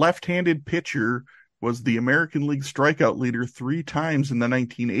 What left-handed pitcher was the American League strikeout leader 3 times in the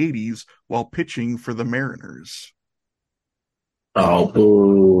 1980s while pitching for the Mariners? Oh,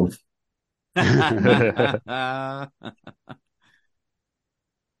 boo.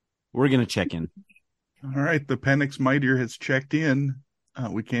 We're going to check in. All right. The Penix Mightier has checked in.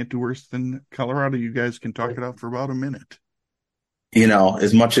 We can't do worse than Colorado. You guys can talk it out for about a minute. You know,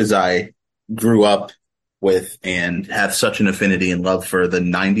 as much as I grew up with and have such an affinity and love for the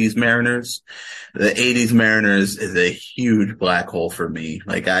 90s Mariners, the 80s Mariners is a huge black hole for me.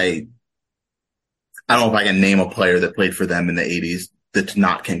 Like I don't know if I can name a player that played for them in the 80s that's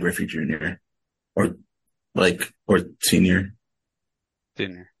not Ken Griffey Jr. or senior.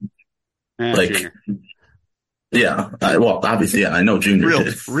 Junior. Junior. Yeah. Well, obviously, yeah, I know Junior.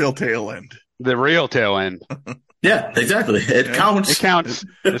 Real tail end. The real tail end. Yeah, exactly. It counts. It counts.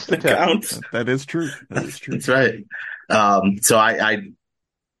 It counts. That is true. That is true. That's right. So I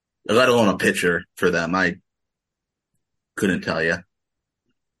let alone a pitcher for them, I couldn't tell you.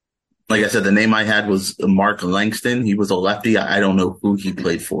 Like I said, the name I had was Mark Langston. He was a lefty. I don't know who he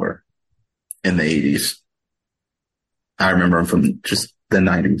played for in the 80s. I remember him from just the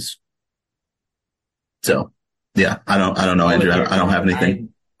 90s. So, yeah, I don't know, Andrew. I don't have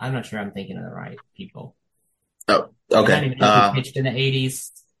anything. I'm not sure I'm thinking of the right people. Oh, okay. Not even know he pitched in the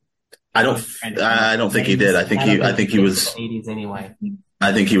 80s. I don't think he did. I think he was 80s anyway.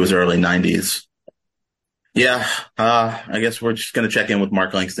 I think he was early 90s. Yeah, I guess we're just going to check in with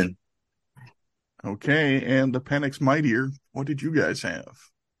Mark Langston. Okay, and the Penix Mightier, what did you guys have?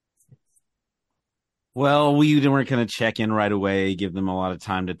 Well, we weren't going to check in right away, give them a lot of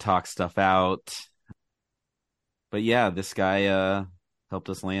time to talk stuff out. But yeah, this guy helped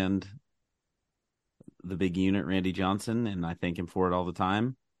us land the big unit, Randy Johnson, and I thank him for it all the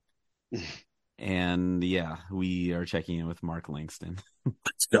time. And yeah, we are checking in with Mark Langston.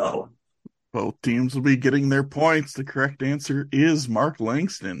 Let's go. Both teams will be getting their points. The correct answer is Mark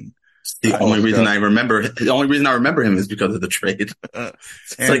Langston. The only reason I remember him is because of the trade.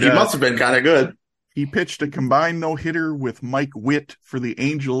 It's like he must have been kind of good. He pitched a combined no-hitter with Mike Witt for the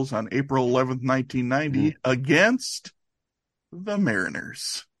Angels on April 11th, 1990 against the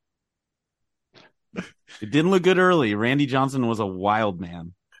Mariners. It didn't look good early. Randy Johnson was a wild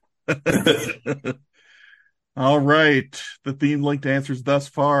man. All right. The theme-linked answers thus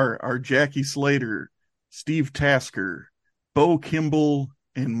far are Jackie Slater, Steve Tasker, Bo Kimball,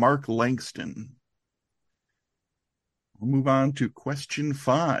 and Mark Langston. We'll move on to question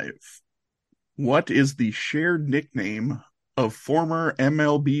 5. What is the shared nickname of former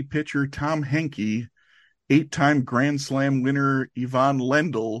MLB pitcher Tom Henke, 8-time Grand Slam winner Ivan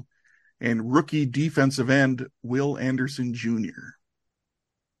Lendl, and rookie defensive end Will Anderson Jr.?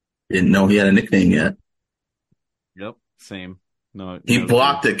 Didn't know he had a nickname yet. Yep, same. No, he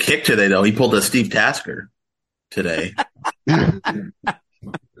blocked a kick today, though. He pulled a Steve Tasker today.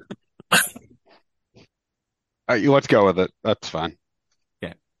 Let's go with it. That's fine.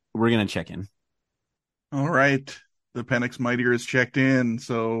 Okay, we're going to check in. All right. The Penix Mightier is checked in,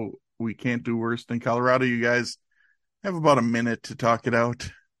 so we can't do worse than Colorado. You guys have about a minute to talk it out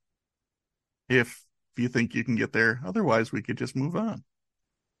if you think you can get there. Otherwise, we could just move on.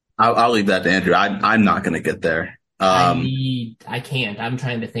 I'll leave that to Andrew. I'm not going to get there. I can't. I'm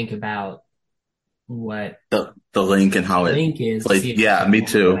trying to think about what the link and how link is. Yeah, me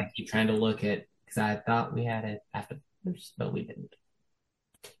too. I keep trying to look at because I thought we had it after, but we didn't.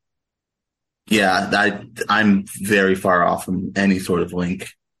 Yeah, I'm very far off from any sort of link,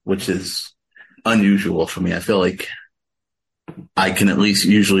 which is unusual for me. I feel like I can at least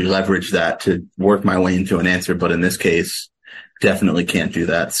usually leverage that to work my way into an answer, but in this case, definitely can't do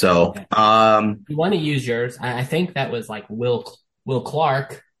that. So, you want to use yours? I think that was like Will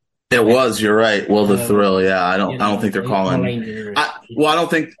Clark. It was. You're right. Will the Thrill? Yeah, I don't think they're calling. I don't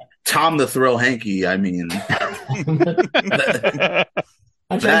think Tom the Thrill Henke. I mean,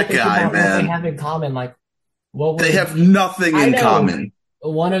 that guy, man. What they have in common, like they have nothing in common.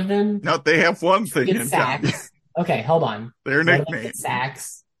 One of them. No, they have one thing in common. Okay, hold on. Their nickname.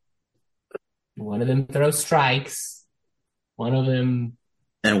 Sacks. One of them throws strikes. One of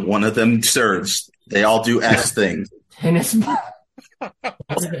them serves. They all do S things. Tennis.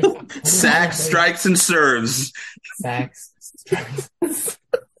 Sacks, strikes, and serves. Sacks, strikes.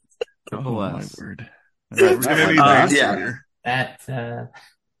 Oh my word! I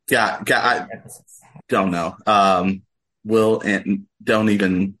don't know. Will and don't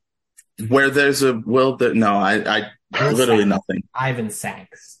even where there's a will. No, I literally nothing. Ivan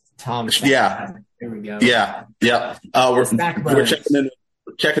Sacks. Tom Sacks. Yeah. Here we go. Yeah. Yep. We're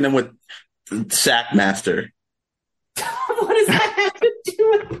checking in with Sackmaster. What does that have to do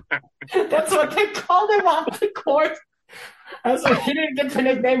with? That's what they called him off the court. I was like, he didn't get the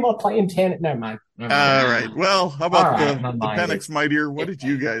nickname while playing tennis. Never mind. All right. Well, how about the Penix Mightier? What did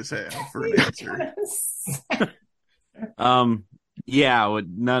you guys have for an answer? Yeah,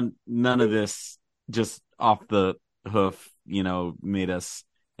 none of this just off the hoof, made us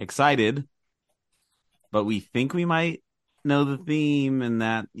excited. But we think we might know the theme, and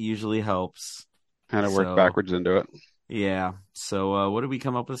that usually helps. Kind of work backwards into it. Yeah. So what did we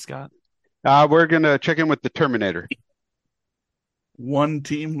come up with, Scott? We're going to check in with the Terminator. One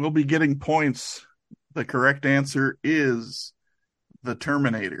team will be getting points. The correct answer is the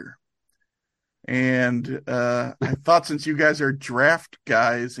Terminator. And I thought since you guys are draft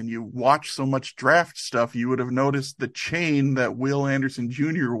guys and you watch so much draft stuff, you would have noticed the chain that Will Anderson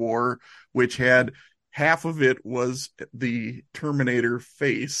Jr. wore, which had half of it was the Terminator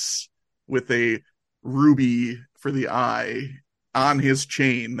face with a ruby for the eye on his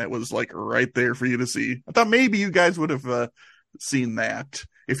chain that was like right there for you to see. I thought maybe you guys would have seen that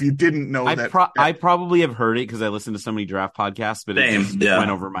if you didn't know that. I probably have heard it because I listened to so many draft podcasts, but it just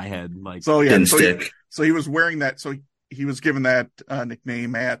went over my head. Like, so yeah, so he was wearing that. So he was given that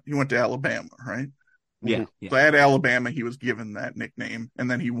nickname he went to Alabama, right? Yeah. So at Alabama, he was given that nickname,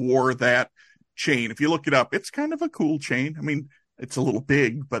 and then he wore that chain. If you look it up, it's kind of a cool chain. I mean, it's a little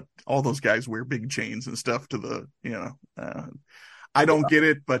big, but all those guys wear big chains and stuff to the, I don't get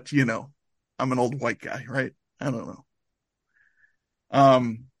it, but I'm an old white guy, right? I don't know.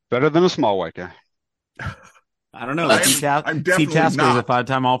 Better than a small white guy. I don't know. I'm definitely Steve Tasker not is a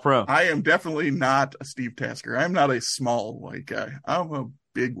 5-time All-Pro. I am definitely not a Steve Tasker. I'm not a small white guy. I'm a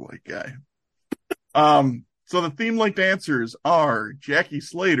big white guy. So the theme-linked answers are Jackie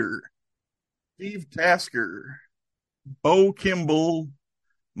Slater, Steve Tasker, Bo Kimball,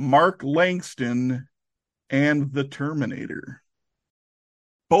 Mark Langston, and the Terminator.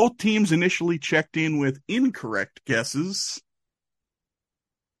 Both teams initially checked in with incorrect guesses,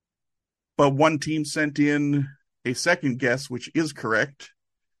 but one team sent in a second guess, which is correct,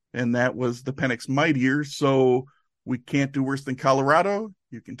 and that was the Penix Mightier. So we can't do worse than Colorado.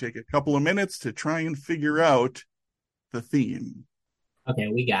 You can take a couple of minutes to try and figure out the theme. Okay,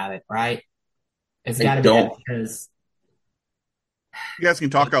 we got it, right? It's got to be that because you guys can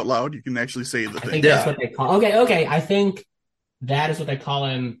talk out loud. You can actually say the thing. I think that's what they call. Okay. I think that is what they call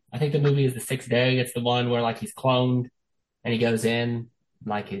him. I think the movie is The Sixth Day. It's the one where like he's cloned and he goes in,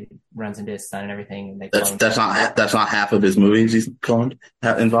 like he runs into his son and everything. And that's not half of his movies. He's cloned.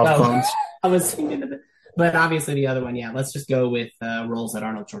 Involved clones. I was thinking of it, but obviously the other one. Yeah, let's just go with roles that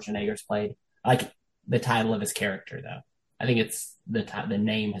Arnold Schwarzenegger's played. Like the title of his character, though. I think it's the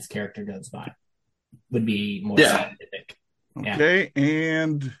name his character goes by would be more scientific. Okay,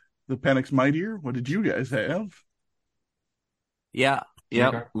 and the Penix Mightier. What did you guys have? Yeah.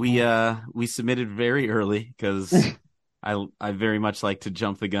 We submitted very early because I very much like to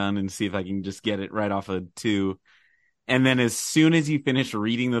jump the gun and see if I can just get it right off of 2. And then as soon as you finish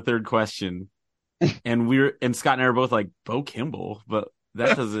reading the third question, and Scott and I are both like Bo Kimball, but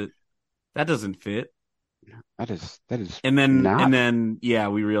that doesn't fit. That is. And then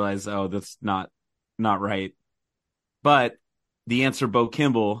we realize, oh, that's not right. But the answer Bo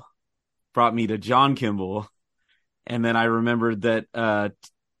Kimball brought me to John Kimball. And then I remembered that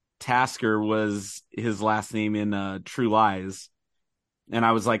Tasker was his last name in True Lies. And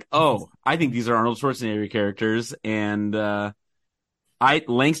I was like, oh, I think these are Arnold Schwarzenegger characters. And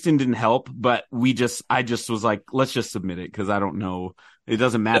Langston didn't help, but I just was like, let's just submit it because I don't know. It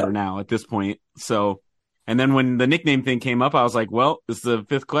doesn't matter now at this point. So, and then when the nickname thing came up, I was like, well, it's the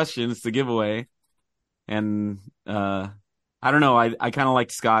 5th question. It's the giveaway. And I don't know. I kind of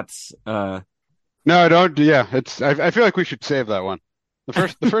liked Scott's. No, I don't. Yeah, I feel like we should save that one. The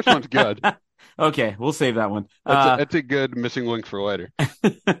first one's good. Okay, we'll save that one. That's a good missing link for later.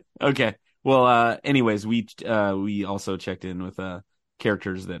 Okay. Well, anyways, we also checked in with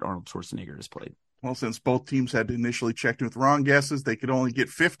characters that Arnold Schwarzenegger has played. Well, since both teams had initially checked in with wrong guesses, they could only get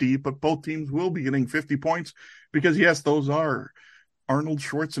 50, but both teams will be getting 50 points because, yes, those are Arnold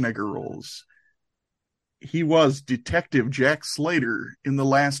Schwarzenegger roles. He was Detective Jack Slater in The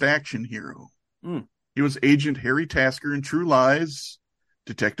Last Action Hero. He was Agent Harry Tasker in True Lies,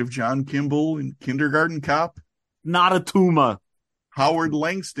 Detective John Kimball in Kindergarten Cop. Not a Tuma. Howard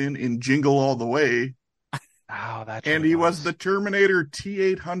Langston in Jingle All the Way. Oh, that's and he was the Terminator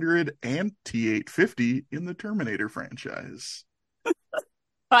T-800 and T-850 in the Terminator franchise.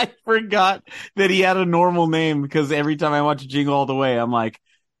 I forgot that he had a normal name because every time I watch Jingle All the Way, I'm like,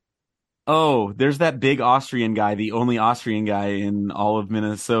 oh, there's that big Austrian guy, the only Austrian guy in all of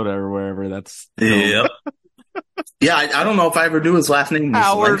Minnesota or wherever. That's yep. Yeah, I don't know if I ever knew his last name.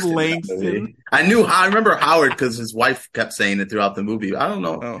 Howard Langston. I remember Howard because his wife kept saying it throughout the movie. I don't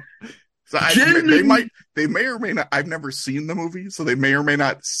know. Oh. So they may or may not. I've never seen the movie, so they may or may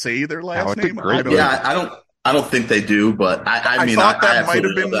not say their last name. I don't think they do, but I mean, thought that might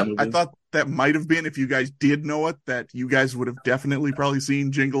have been. I thought that might have been, if you guys did know it, that you guys would have definitely probably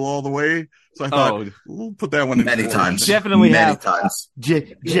seen Jingle All the Way. So I thought we'll put that one in many times. Definitely many times.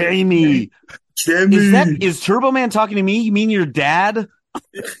 Jamie. Is Turbo Man talking to me? You mean your dad?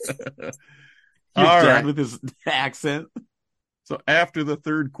 Your dad with his accent. So after the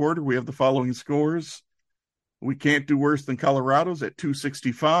third quarter, we have the following scores. We Can't Do Worse Than Colorado's at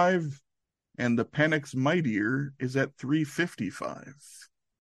 265, and the Penix Mightier is at 355.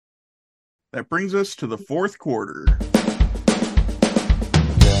 That brings us to the fourth quarter.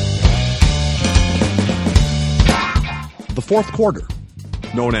 The fourth quarter,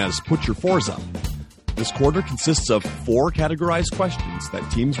 known as Put Your Fours Up. This quarter consists of 4 categorized questions that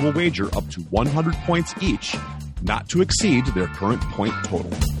teams will wager up to 100 points each, not to exceed their current point total.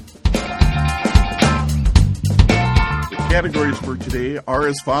 The categories for today are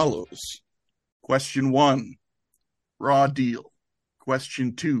as follows. Question 1, Raw Deal.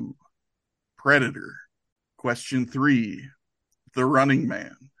 Question 2, Predator. Question 3, The Running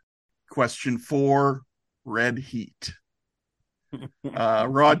Man. Question 4, Red Heat.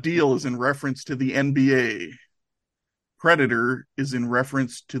 Raw Deal is in reference to the NBA. Predator is in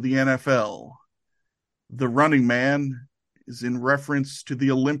reference to the NFL. The Running Man is in reference to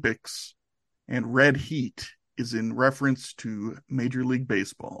the Olympics. And Red Heat is in reference to Major League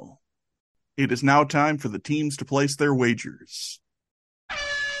Baseball. It is now time for the teams to place their wagers.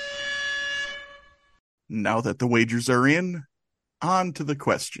 Now that the wagers are in, on to the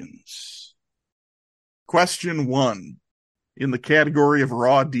questions. Question 1. In the category of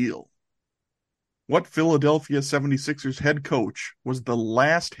Raw Deal, what Philadelphia 76ers head coach was the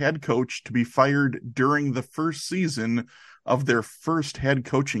last head coach to be fired during the first season of their first head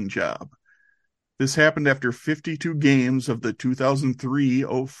coaching job? This happened after 52 games of the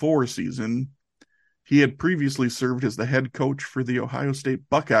 2003-04 season. He had previously served as the head coach for the Ohio State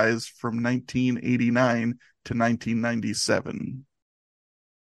Buckeyes from 1989 to 1997.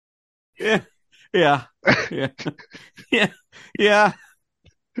 Yeah.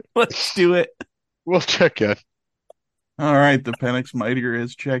 Let's do it. We'll check in. All right, the Penix Mightier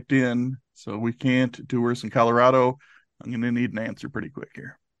has checked in, so we can't do worse in Colorado. I'm going to need an answer pretty quick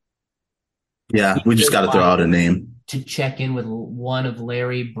here. Yeah, we just got to throw out a name. To check in with one of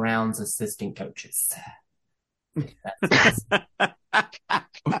Larry Brown's assistant coaches.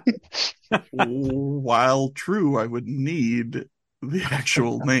 While true, I would need the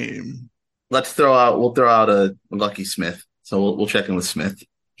actual name. We'll throw out a Lucky Smith. So we'll check in with Smith.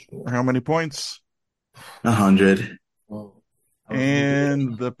 How many points? 100.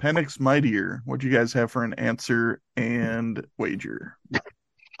 And the Penix Mightier, what do you guys have for an answer and wager?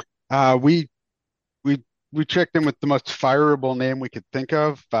 We checked in with the most fireable name we could think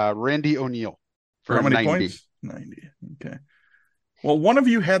of, Randy O'Neal. For how many 90 points? 90. Okay. Well, one of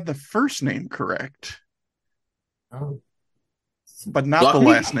you had the first name correct. Oh. But not Lucky? the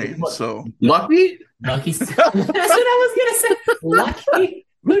last name, so. Lucky? Lucky. That's what I was going to say. Lucky.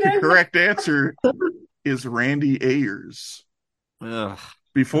 The correct answer is Randy Ayers. Ugh.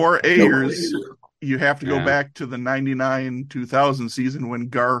 Before Ayers, you have to go Yeah. back to the 99-2000 season when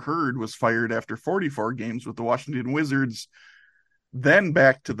Gar Hurd was fired after 44 games with the Washington Wizards. Then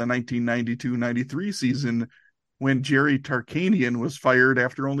back to the 1992-93 season when Jerry Tarkanian was fired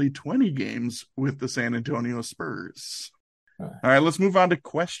after only 20 games with the San Antonio Spurs. All right, let's move on to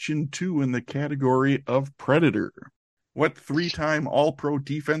question 2 in the category of Predator. What 3-time All-Pro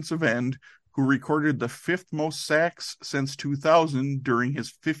defensive end who recorded the 5th most sacks since 2000 during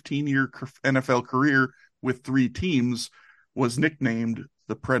his 15-year NFL career with 3 teams was nicknamed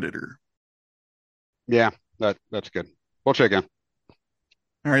the Predator? Yeah, that's good. We'll check in.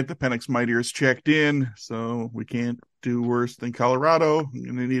 All right, the Penix Mightier is checked in, so we can't do worse than Colorado. I'm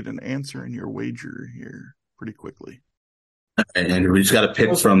going to need an answer in your wager here pretty quickly. And we just got to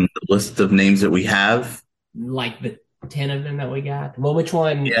pick from the list of names that we have. Like the 10 of them that we got. Well, which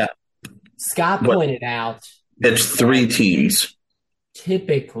one? Yeah. Scott pointed out. It's 3 teams.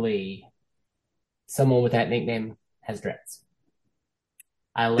 Typically, someone with that nickname has dreads.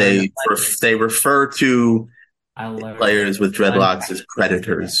 They refer to players with dreadlocks as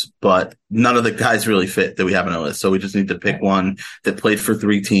predators, but none of the guys really fit that we have on our list. So we just need to pick one that played for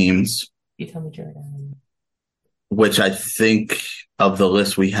 3 teams. You tell me, Jared Allen. Which I think of the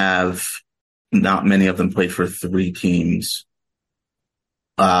list we have, not many of them played for 3 teams.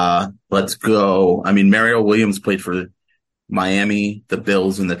 Let's go. I mean, Mario Williams played for Miami, the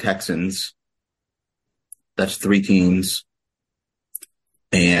Bills, and the Texans. That's 3 teams.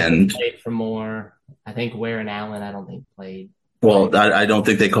 And played for more. I think Ware and Allen, I don't think played. Well, I don't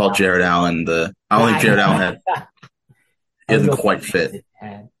think they called Jared Allen I don't think Jared Allen didn't quite fit.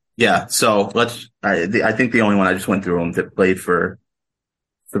 Yeah, so I think the only one I just went through them that played for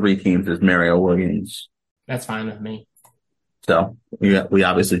 3 teams is Mario Williams. That's fine with me. So we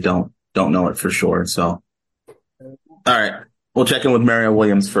obviously don't know it for sure. So, all right, we'll check in with Mario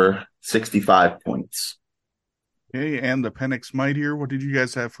Williams for 65 points. Okay, and the Penix Mightier, what did you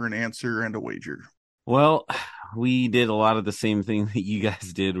guys have for an answer and a wager? Well, we did a lot of the same thing that you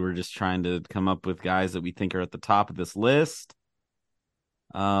guys did. We're just trying to come up with guys that we think are at the top of this list.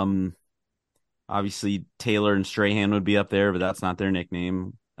 Obviously Taylor and Strahan would be up there, but that's not their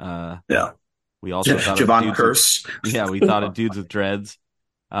nickname. Yeah. We also thought Javon of Curse. we thought of dudes with dreads.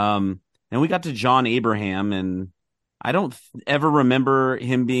 And we got to John Abraham, and I don't ever remember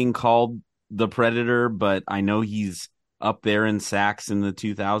him being called the Predator, but I know he's up there in sacks in the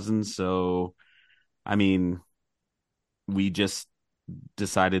 2000s. So, I mean, we just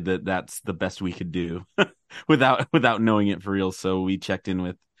decided that that's the best we could do without knowing it for real. So we checked in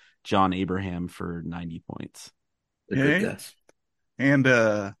with John Abraham for 90 points. Good guess. And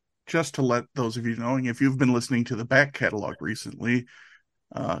just to let those of you know, if you've been listening to the back catalog recently,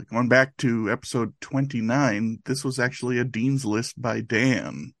 going back to episode 29, this was actually a Dean's List by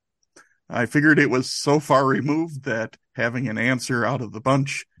Dan. I figured it was so far removed that having an answer out of the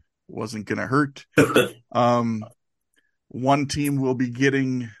bunch wasn't going to hurt. One team will be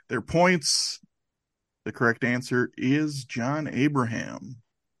getting their points. The correct answer is John Abraham.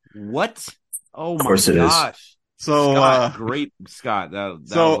 What? Oh my gosh. So Scott, great Scott. That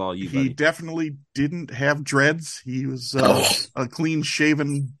was all you, buddy. He definitely didn't have dreads. He was a clean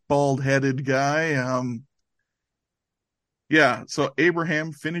shaven, bald headed guy. So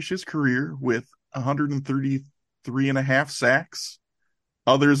Abraham finished his career with 133 and a half sacks.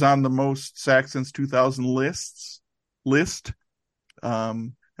 Others on the most sacks since 2000 list.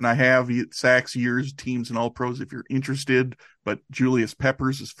 And I have sacks, years, teams, and all pros if you're interested. But Julius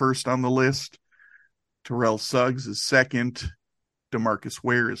Peppers is first on the list. Terrell Suggs is second. DeMarcus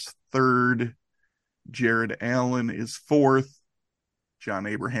Ware is third. Jared Allen is fourth. John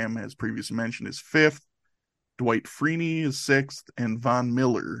Abraham, as previously mentioned, is fifth. Dwight Freeney is sixth. And Von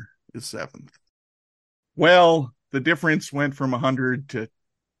Miller is seventh. Well, the difference went from 100 to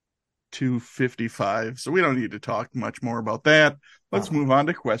 255, so we don't need to talk much more about that. Let's move on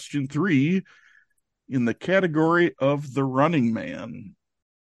to question 3 in the category of the running man.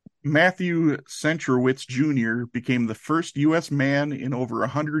 Matthew Centrowitz Jr. became the first U.S. man in over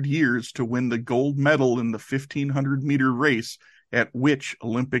 100 years to win the gold medal in the 1,500-meter race at which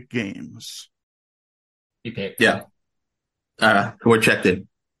Olympic Games? Yeah. We're checked in.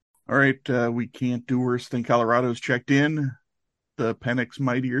 All right, we can't do worse than Colorado's checked in. The Penix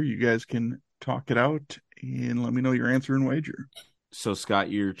Mightier, you guys can talk it out and let me know your answer and wager. So, Scott,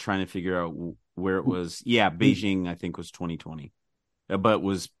 you're trying to figure out where it was. Yeah, Beijing, I think, was 2020, but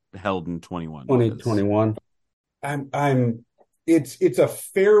was held in 2021. It's a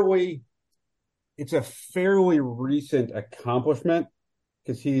fairly recent accomplishment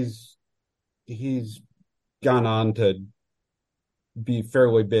because he's gone on to be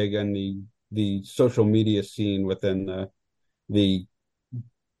fairly big in the social media scene within the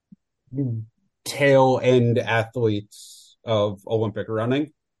tail end athletes of Olympic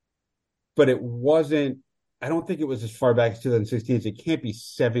running, but I don't think it was as far back as 2016. So it can't be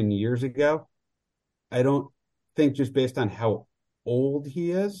 7 years ago. I don't think, just based on how old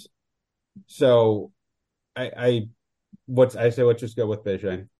he is. So I say let's just go with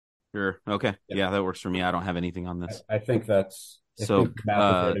Beijing. Sure. Okay. Yeah, that works for me. I don't have anything on this. I think that's so. Math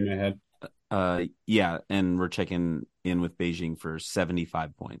is right in my head. Yeah, and we're checking in with Beijing for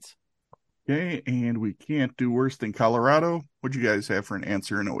 75 points. Okay, and we can't do worse than Colorado. What'd you guys have for an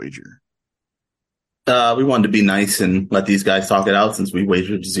answer and a wager? We wanted to be nice and let these guys talk it out since we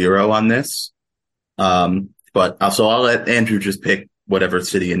wagered 0 on this. But also I'll let Andrew just pick whatever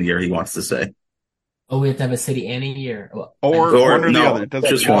city and year he wants to say. Oh, we have to have a city and a year. Or one or the other.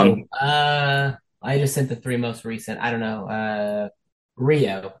 Just one. I just sent the 3 most recent. I don't know.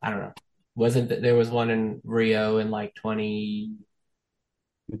 Rio. I don't know. There was one in Rio in like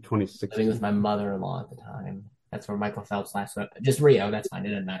 2016. I think it was my mother-in-law at the time. That's where Michael Phelps last went. Just Rio. That's fine. It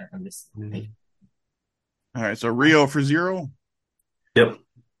doesn't matter. I'm just. All right. So Rio for 0. Yep.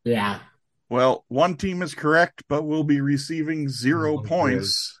 Yeah. Well, one team is correct, but will be receiving 0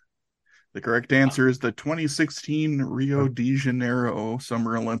 points. The correct answer is the 2016 Rio de Janeiro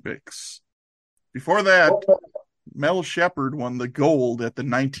Summer Olympics. Before that, Mel Shepherd won the gold at the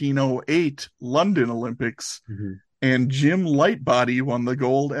 1908 London Olympics, and Jim Lightbody won the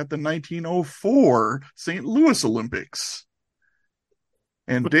gold at the 1904 St. Louis Olympics.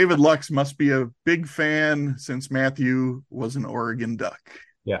 And David Lux must be a big fan since Matthew was an Oregon Duck.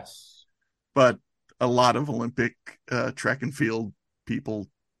 Yes. But a lot of Olympic track and field people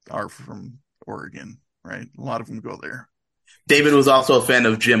are from Oregon, right? A lot of them go there. David was also a fan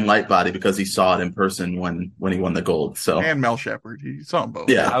of Jim Lightbody because he saw it in person when he won the gold. So and Mel Shepherd, he saw them both.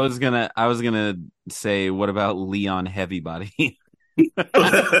 Yeah, I was gonna say, what about Leon Heavybody?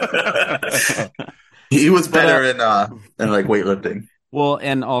 He was better in like weightlifting. Well,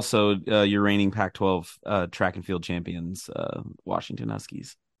 and also your reigning Pac-12 track and field champions, Washington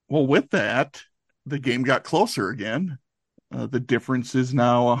Huskies. Well, with that, the game got closer again. The difference is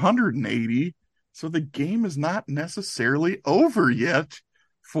now 180. So the game is not necessarily over yet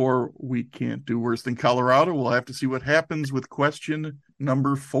for We Can't Do Worse Than Colorado. We'll have to see what happens with question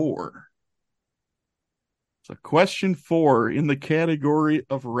number 4. So question 4 in the category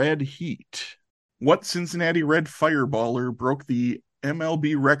of red heat. What Cincinnati Red fireballer broke the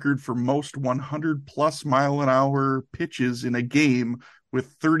MLB record for most 100-plus mile-an-hour pitches in a game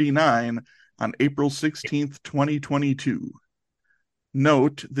with 39 on April 16th, 2022?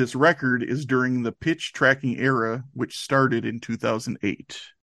 Note, this record is during the pitch tracking era, which started in 2008.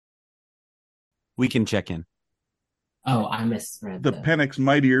 We can check in. Oh, I misread The Penix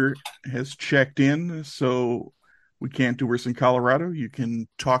Mightier has checked in, so We Can't Do Worse in Colorado. You can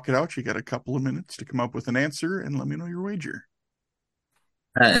talk it out. You got a couple of minutes to come up with an answer and let me know your wager.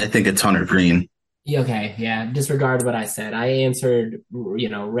 I think it's Hunter Green. Okay, yeah. Disregard what I said. I answered,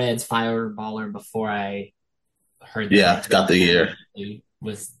 Reds fireballer before I heard that. Yeah, got the year.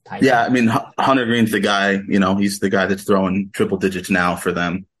 Was typing. Yeah, I mean, Hunter Green's the guy, he's the guy that's throwing triple digits now for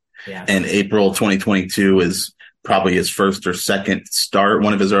them. Yeah. And April 2022 is probably his first or second start,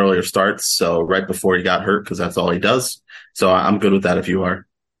 one of his earlier starts. So right before he got hurt, because that's all he does. So I'm good with that if you are.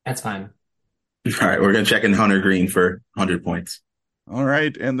 That's fine. All right, we're going to check in Hunter Green for 100 points. All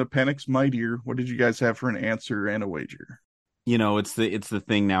right, and the Penix Mightier, what did you guys have for an answer and a wager? It's the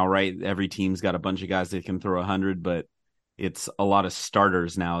thing now, right? Every team's got a bunch of guys that can throw 100, but it's a lot of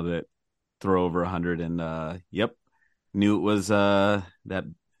starters now that throw over 100. And knew it was that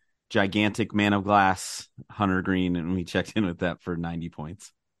gigantic man of glass, Hunter Green, and we checked in with that for 90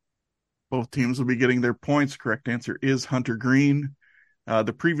 points. Both teams will be getting their points. Correct answer is Hunter Green.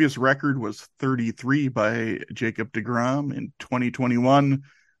 The previous record was 33 by Jacob deGrom in 2021,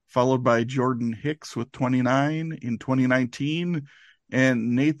 followed by Jordan Hicks with 29 in 2019,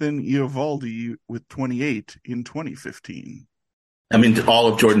 and Nathan Eovaldi with 28 in 2015. I mean, all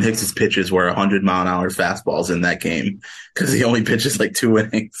of Jordan Hicks' pitches were 100-mile-an-hour fastballs in that game because he only pitches like 2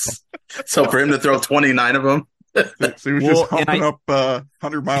 innings. So for him to throw 29 of them. So he was just humping up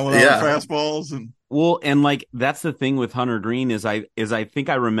 100-mile-an-hour fastballs. And like, that's the thing with Hunter Green is I think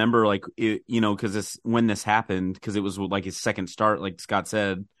I remember, like, because when this happened, because it was like his second start, like Scott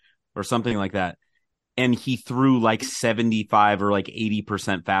said, or something like that. And he threw like 75 or like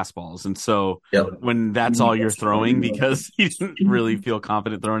 80% fastballs. And so when that's all you're throwing because he didn't really feel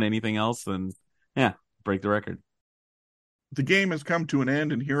confident throwing anything else, then break the record. The game has come to an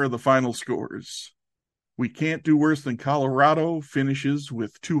end, and here are the final scores. We Can't Do Worse Than Colorado finishes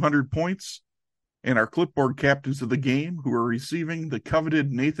with 200 points, and our clipboard captains of the game, who are receiving the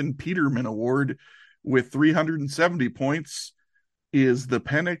coveted Nathan Peterman Award with 370 points, is the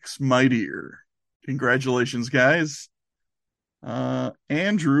Penix Mightier. Congratulations, guys.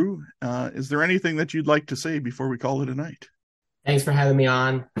 Andrew, is there anything that you'd like to say before we call it a night? Thanks for having me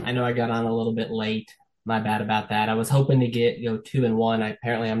on. I know I got on a little bit late. My bad about that. I was hoping to get 2-1.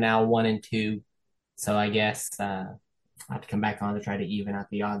 Apparently, I'm now 1-2. So I guess I'll have to come back on to try to even out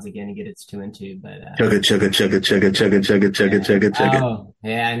the odds again and get it to 2-2. But chugga. Oh,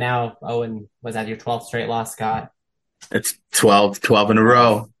 yeah. Now, Owen, was that your 12th straight loss, Scott? It's 12 in a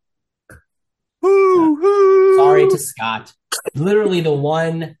row. Sorry to Scott. Literally the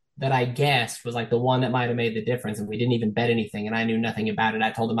one that I guessed was like the one that might have made the difference, and we didn't even bet anything, and I knew nothing about it. I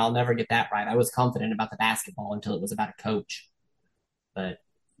told him I'll never get that right. I was confident about the basketball until it was about a coach. But,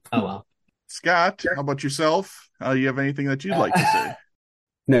 oh well. Scott, how about yourself? You have anything that you'd like to say?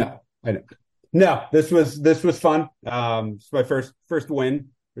 No, I don't. No, this was fun. It's my first win,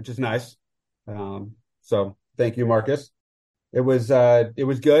 which is nice. So thank you, Marcus. It was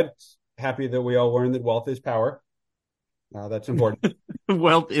good. Happy that we all learned that wealth is power. That's important.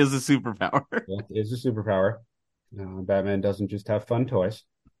 Wealth is a superpower. Wealth is a superpower. Batman doesn't just have fun toys.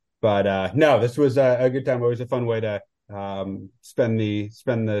 But no, this was a good time. It was a fun way to spend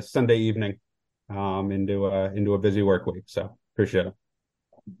the Sunday evening into a busy work week. So appreciate it.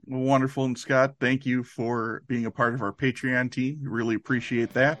 Wonderful. And Scott, thank you for being a part of our Patreon team. We really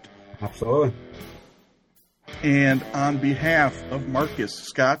appreciate that. Absolutely. And on behalf of Marcus,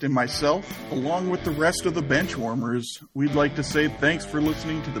 Scott, and myself, along with the rest of the Benchwarmers, we'd like to say thanks for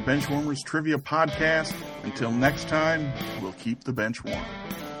listening to the Benchwarmers Trivia Podcast. Until next time, we'll keep the bench warm.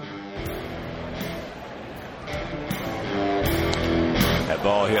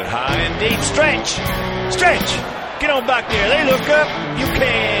 Ball hit high and deep. Stretch! Get on back there. They look up. You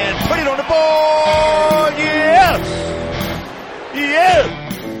can put it on the board. Yes!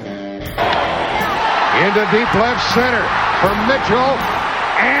 Into deep left center for Mitchell.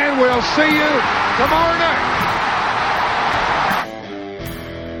 And we'll see you tomorrow night.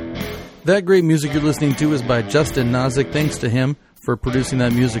 That great music you're listening to is by Justin Nozick. Thanks to him for producing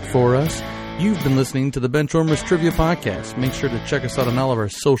that music for us. You've been listening to the Benchwarmers Trivia Podcast. Make sure to check us out on all of our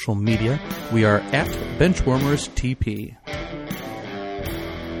social media. We are at BenchwarmersTP.